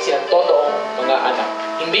 para natin silang totoong mga anak.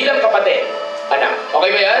 Hindi lang kapatid, anak.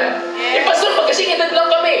 Okay ba yan? Yes. Pastor, magkasing edad lang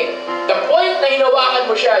kami. The point na hinawakan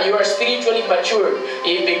mo siya, you are spiritually mature.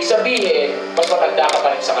 Ibig sabihin, mas matanda ka pa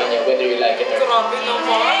rin sa kanya, whether you like it or not. Grabe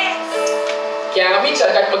naman. Kaya nga minsan,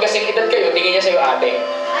 kahit magkasing edad kayo, tingin niya sa'yo ate.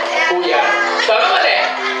 Kuya. Tama mali?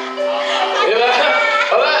 Di ba?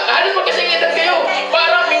 Ano magkasing edad kayo?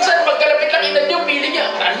 Parang minsan, pagkalapit lang edad niyo, pili niya.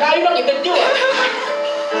 Ang layo ng edad niyo.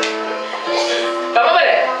 Tama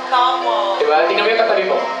mali? Tama. Diba? Tingnan mo yung katabi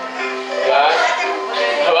mo. Diba?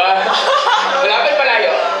 Diba? Malapit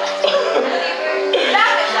palayo.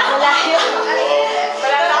 Malayo.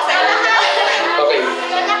 Wala na kasi. Okay.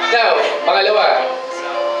 Now, pangalawa.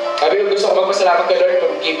 Sabi ko gusto ko magpasalamat kay Lord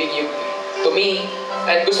for giving you to me.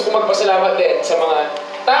 And gusto ko magpasalamat din sa mga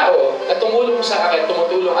tao na tumulong sa akin,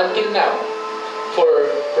 tumutulong until now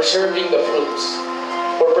for preserving the fruits.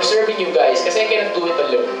 For preserving you guys. Kasi I cannot do it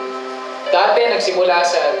alone. Dati, nagsimula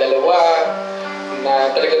sa 2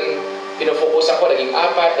 na talagang pinufokusan ko, naging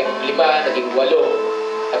 4, naging 5, naging 8,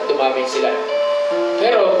 at dumami sila.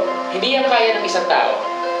 Pero, hindi yan kaya ng isang tao.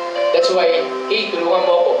 That's why, hey, tulungan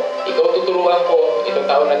mo ako. Ikaw tuturuan ko, itong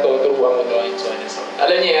tao na to, turuan mo to, and so on and so on.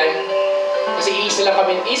 Alam niyo yan? Kasi isa lang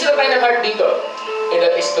tayo ng heart dito. And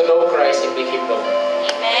that is to know Christ and make Him known.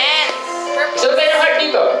 Amen. Isa lang tayo ng heart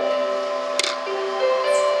dito.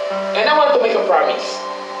 And I want to make a promise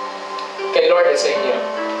kay Lord at sa inyo.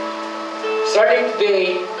 Starting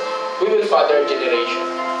today, we will father a generation.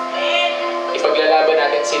 Ipaglalaban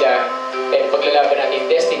natin sila, and ipaglalaban natin yung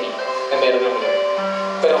destiny na meron ng Lord.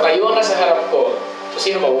 Pero kayo ang nasa harap ko, so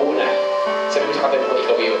sino mauuna? Sabi mo sa katabi mo,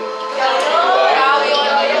 ikaw yun. Diba?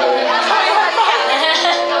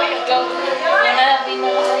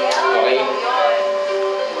 Okay?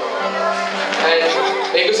 And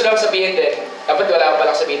may gusto lang sabihin din. Dapat wala pa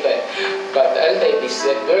lang sabihin to eh. But I'll tell you this,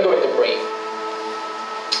 we're going to pray.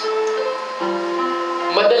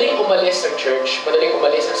 Madaling umalis ng church, madaling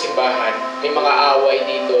umalis ng simbahan, may mga away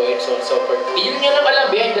dito and so on and so forth. Hindi nyo lang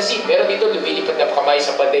alam behind the scene, pero dito lumilipad na kamay nakasakay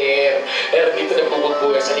sa pader. Meron dito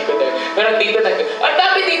nagbubugbugay sa likod. Meron dito ang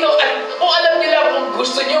dami dito. At kung alam niyo lang, kung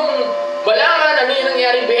gusto niyong malaman ano yung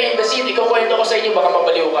nangyari behind the scene, ikaw kwento ko sa inyo, baka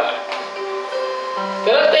mabaliw ka.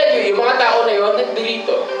 Pero I'll tell you, yung mga tao na yun,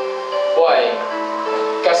 nandito. Why?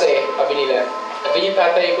 Kasi, sabi nila, sabi yung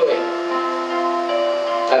tatay ko eh.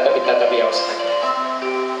 Tatabi ako sa kanya.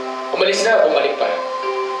 Umalis na, bumalik pa.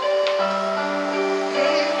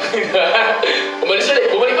 Umalis ulit,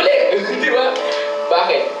 bumalik ulit. Di ba?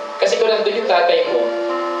 Bakit? Kasi kung nandun yung tatay mo,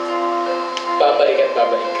 babalik at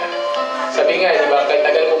babalik ka. Sabi nga, di ba? Kahit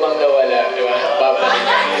tagal mo mang nawala, di ba? Babalik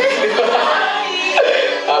ka.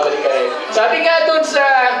 Babalik ka rin. Sabi nga dun sa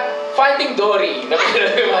Finding Dory, na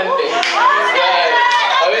pinag-imante. Yan.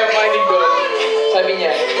 Sabi nga Finding Dory. Sabi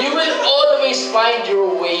niya, you will always find your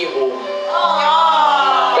way home.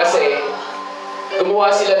 Kasi,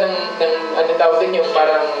 gumawa sila ng ano tawag din yung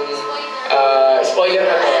parang spoiler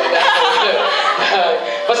na to.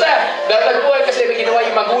 Basta, datagpuan kasi may ginawa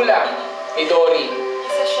yung magulang ni Dory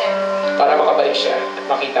para makabalik siya at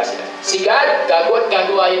makita sila. Si God,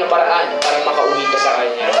 gagawa yun ng paraan para makauwi ka sa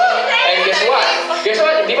Kanya. And guess what? Guess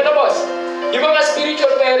what? Hindi pa tapos. Yung mga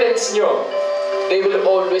spiritual parents nyo, they will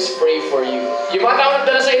always pray for you. Yung mga tao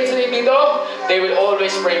na sa insulin dito, they will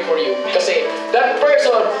always pray for you. Kasi that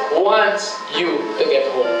person wants you to get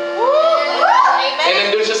home. And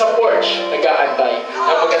nandun siya sa porch, nag-aantay.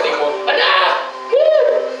 Na pagdating mo, anak!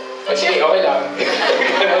 Actually, okay lang.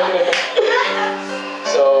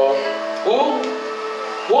 So, who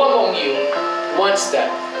among you wants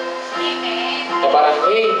that? Na parang,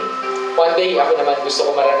 hey, one day, ako naman gusto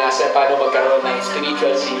ko maranasan paano magkaroon ng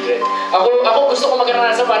spiritual children. Ako gusto ko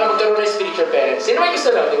maranasan paano magkaroon ng spiritual parents. Sino may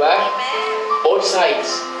gusto lang, di ba? Both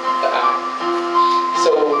sides.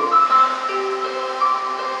 So,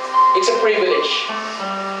 it's a privilege.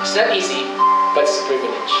 It's not easy, but it's a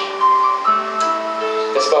privilege.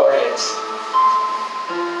 Let's bow our heads.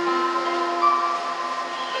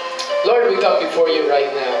 Lord, we come before you right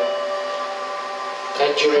now.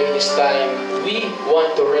 And during this time, we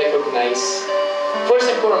want to recognize, first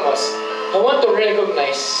and foremost, I want to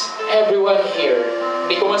recognize everyone here.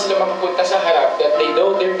 Hindi ko man sila makapunta sa harap that they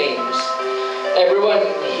know their names. Everyone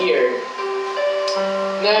here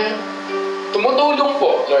na tumutulong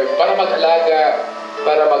po, Lord, para mag-alaga,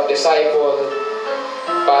 para mag-disciple,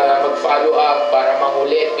 para mag-follow up, para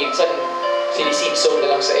mangulit. Minsan, sinisimsong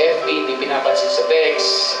na lang sa FB, hindi pinapansin sa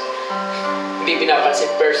text, hindi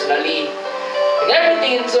pinapansin personally, and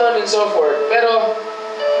everything and so on and so forth. Pero,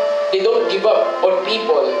 they don't give up on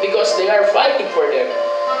people because they are fighting for them.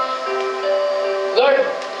 Lord,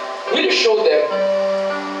 will you show them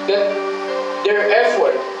that their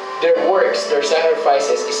effort, their works, their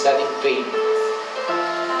sacrifices is not in vain.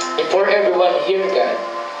 And for everyone here, God,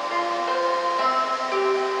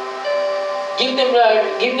 give them,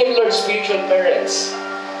 Lord, spiritual parents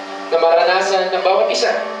na maranasan ng bawat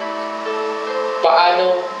isa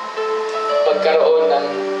paano magkaroon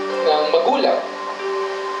ng magulang.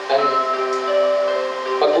 Ang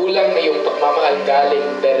magulang na yung pagmamahal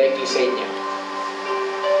galing directly sa inyo.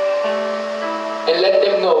 And let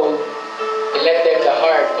them know, and let them the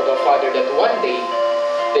heart of a father that one day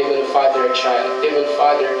they will father a child. They will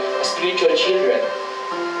father a spiritual children.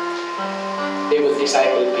 They will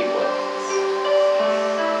disciple people.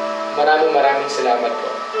 Maraming salamat po.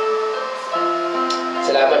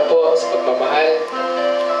 Salamat po sa pagmamahal.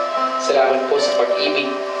 Salamat po sa pag-ibig.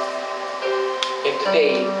 And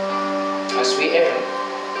today, as we end,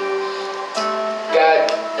 God,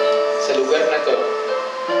 sa lugar na to,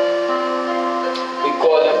 we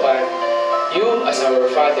call upon you as our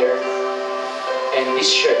Father, and this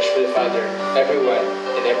church will father everyone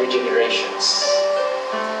in every generations.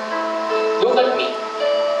 Look at me.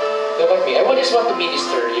 Look at me. I just want to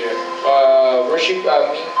minister here. Worship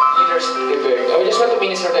leaders, I just want to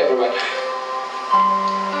minister to everyone.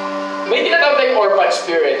 May tinatawag tayong orphan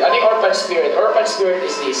spirit. Ano yung orphan spirit? Orphan spirit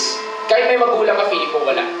is this. Kahit may magulang ka, feeling mo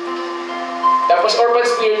wala. Tapos orphan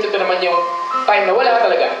spirit, ito naman yung time na wala ka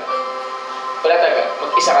talaga. Wala talaga.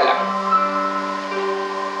 Mag-isa ka lang.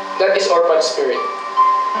 That is orphan spirit.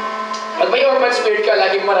 Pag may orphan spirit ka,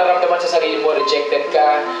 lagi mo mararamdaman sa sarili mo, rejected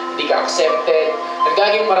ka, hindi ka accepted.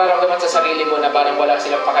 Lagi mo mararamdaman sa sarili mo na parang wala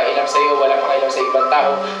silang pakailam sa iyo, wala pakailam sa ibang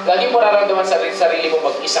tao. Lagi mo mararamdaman sa sarili mo,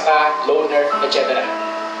 mag-isa ka, loner, etc.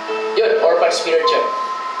 Yun, orphan spirit yun.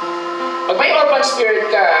 Pag may orphan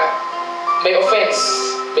spirit ka, may offense,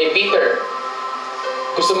 may bitter.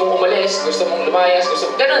 Gusto mong umalis, gusto mong lumayas,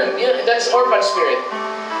 ganun. That's orphan spirit.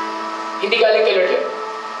 Hindi galing kay Lord yun.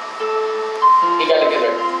 Hindi galing kay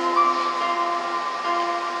Lord.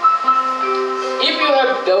 If you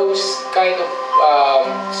have those kind of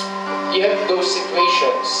you have those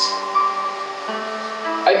situations.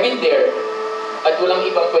 I've been there. At walang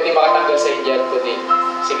ibang pwede makatanggal sa inyo dyan kundi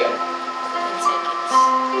si God.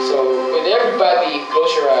 So, with everybody,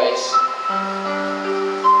 close your eyes.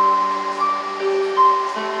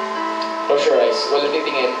 Close your eyes. Walang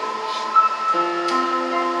titingin.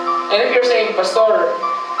 And if you're saying, Pastor,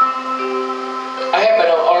 I have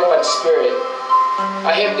an orphan spirit.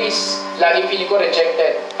 I have this, lagi feeling ko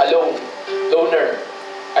rejected, alone, loner,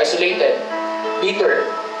 isolated, bitter,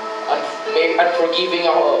 unforgiving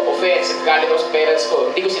ako, offense, galit ako sa parents ko,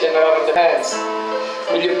 hindi ko sila nararamdaman.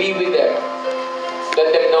 Will you be with them?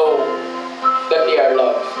 Let them know that they are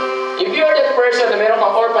loved. If you are that person na meron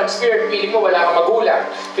kang orphan spirit, feeling mo wala kang magulang,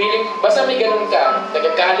 feeling, basta may ganun ka,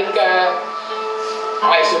 nagagalit ka,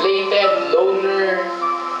 isolated, loner,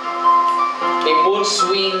 may mood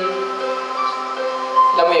swing,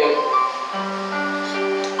 alam mo yun,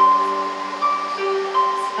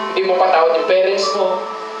 hindi mo patawad yung parents mo,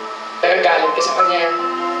 nagagalit ka sa kanya,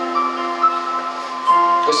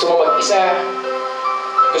 gusto mo mag-isa,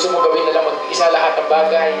 gusto mo gawin na lang mag-isa lahat ng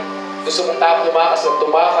bagay, gusto mong tumakas ng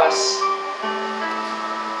tumakas.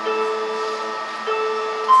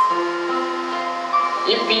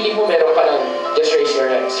 Yung feeling mo meron ka ng, just raise your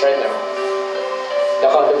hands right now. The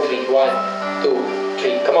count of 3. 1,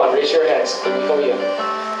 2, 3. Come on, raise your hands. Kung ikaw yun.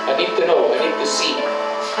 I need to know. I need to see.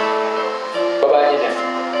 Baba niya na.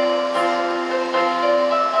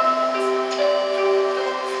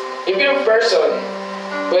 If you're a person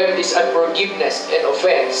who have this unforgiveness and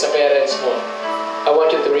offense sa parents mo, I want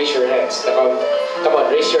you to raise your hands. Come on,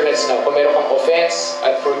 raise your hands now. Kung meron kang offense,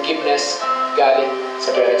 unforgiveness, galit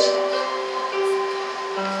sa parents mo.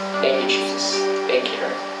 Thank you, Jesus. Thank you,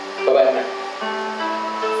 Lord. Baba na.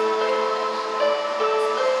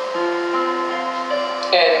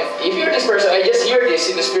 And if you're this person, I just hear this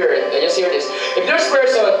in the spirit. I just hear this. If there's a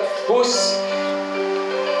person who's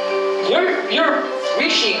you're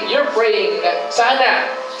wishing, you're praying that sana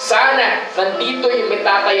nandito yung may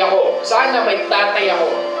tatay ako. Sana may tatay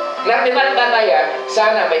ako.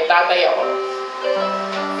 Sana may tatay ako.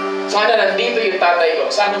 Sana nandito yung tatay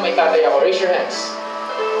ko. Sana may tatay ako. Raise your hands.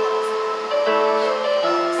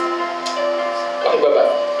 Pakibaba.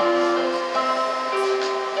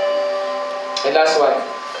 And last one.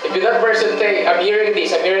 If you're that person, say, I'm hearing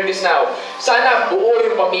this now. Sana buo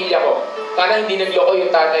yung pamilya ko. Sana hindi nagloko yung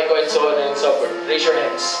tatay ko and so on and so forth. Raise your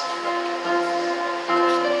hands.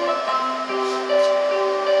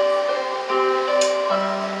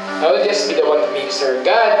 I will just be the one to minister.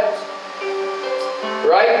 God,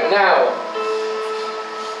 right now,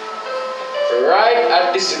 right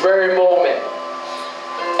at this very moment,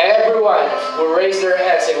 everyone will raise their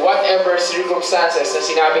hands in whatever circumstances na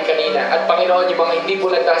sinabi kanina. At Panginoon, yung mga hindi po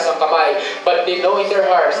nagtaas ng kamay, but they know in their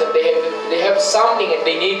hearts that they have something and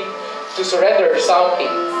they need to surrender something.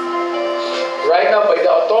 Right now, by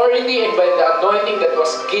the authority and by the anointing that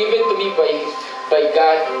was given to me by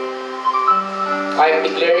God, I am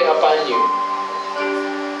declaring upon you,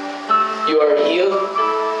 you are healed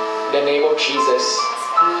in the name of Jesus.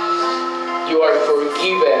 You are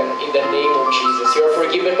forgiven in the name of Jesus. You are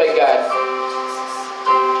forgiven by God.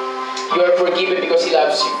 You are forgiven because He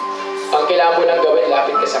loves you. Ang kailangan mo lang gawin,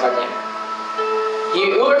 lapit ka sa Kanya.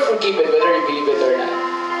 You are forgiven whether you believe it or not.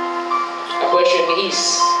 The question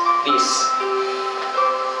is this.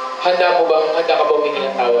 Handa ka ba humingi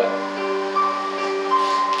ng tawad?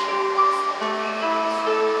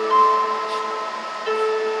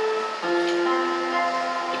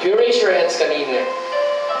 If you raise your hands kanina,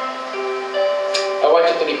 I want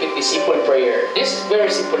you to repeat this simple prayer. This is very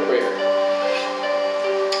simple prayer.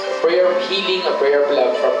 A prayer of healing, a prayer of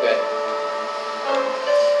love from God.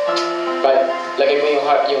 But lagay mo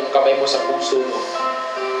yung kamay mo sa puso mo.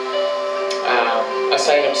 A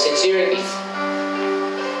sign of sincerity.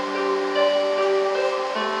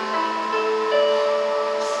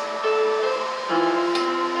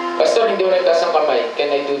 Pastor, hindi mo nagtaas ng kamay.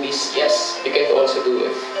 Can I do this? Yes, you can also do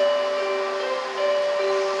it.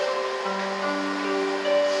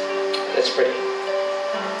 Let's pray.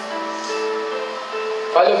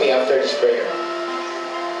 Follow me after this prayer.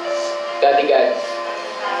 Daddy God,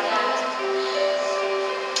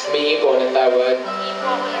 humingi po ng tawad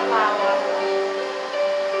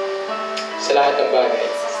sa lahat ng bagay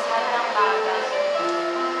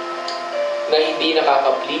na hindi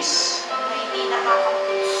nakaka-please,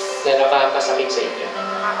 na nakakasakit sa inyo.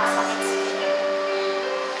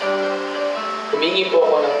 Humingi po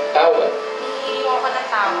ako ng tawad.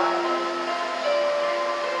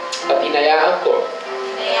 At hinayaan ko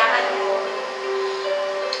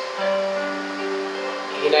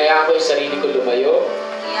yung sarili ko lumayo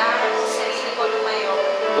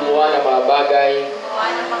gumawa ng mga bagay Gumawa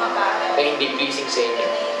ng mga bagay na hindi pleasing sa inyo.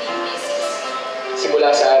 na hindi pleasing sa inyo. Simula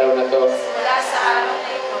sa araw na to, Mula sa araw na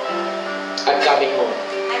ito, I'm coming home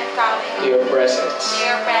I'm coming to your presence. to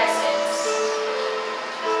your presence.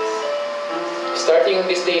 Starting on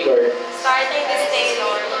this day, Lord, Starting this day,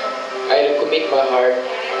 Lord, I will commit my heart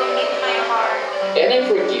I commit my heart and I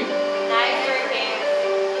forgive. and I forgive.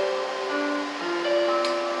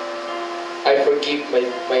 I forgive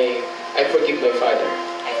I forgive my father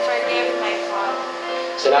I forgive my Father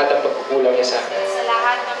sa lahat ng pagkukulang niya sa akin. sa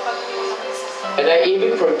lahat ng pagkukulang sa akin. And I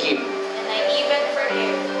even forgive And I even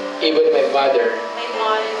forgive even my mother my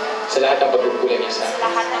mother sa lahat ng pagkukulang niya sa sa akin.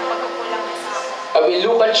 lahat ng pagkukulang niya sa akin. I will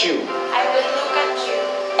look at you I will look at you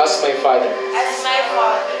as my father, as my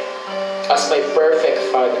Father, as my perfect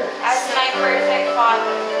father, as my perfect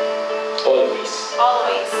Father, always.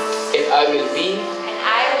 always. And I will be And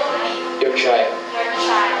I will be your child your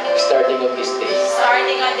child, starting on this day.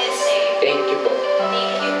 starting on this day. Thank you po.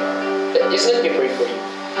 Thank you. Just let me pray for you.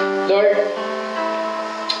 Lord,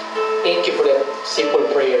 thank you for that simple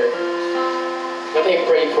prayer. But I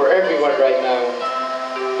pray for everyone right now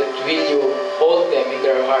that will you hold them in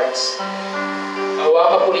their hearts.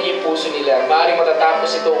 Hawakan po ninyo yung puso nila. Maaaring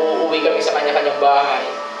matatapos ito, uuwi kami sa kanya-kanyang bahay.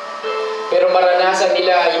 Pero maranasan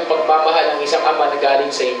nila yung pagmamahal ng isang ama na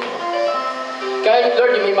galing sa inyo. Kahit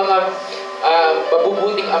Lord, yung may mga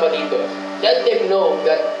mabubuting ama dito, let them know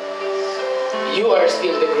that you are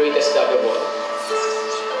still the greatest God of all.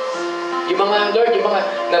 Yung mga, Lord, yung mga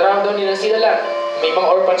naramdaman nila sila lang, may mga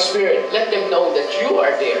orphan spirit, let them know that you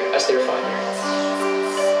are there as their Father.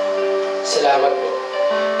 Salamat po.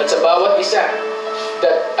 At sa bawat isa,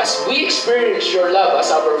 that as we experience your love as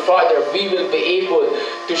our Father, we will be able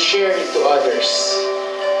to share it to others.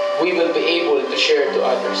 We will be able to share it to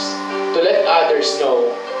others. To let others know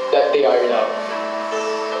that they are loved.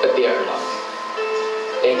 That they are loved.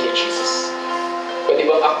 Thank you, Jesus. Pwede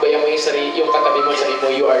bang akbayan mo yung katabi mo, sabi mo,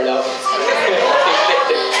 you are loved?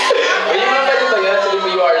 Pwede mo pwede ba yan? Sabi mo,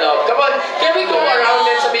 you are loved. Come on, can we go around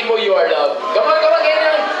and sabi mo, you are loved? Come on,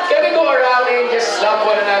 ganyan. Can we go around and just love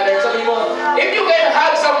one another? Sabi mo, if you can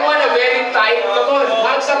hug someone a very tight, come on,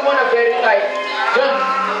 hug someone a very tight. John.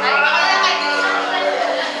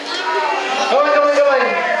 Come on.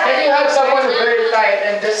 Can you hug someone very tight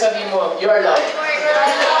and just sabi mo, you are loved?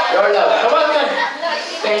 You are loved. Come on.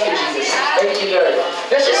 Thank you, Jesus. Thank you, Lord.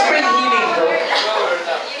 Let's just bring him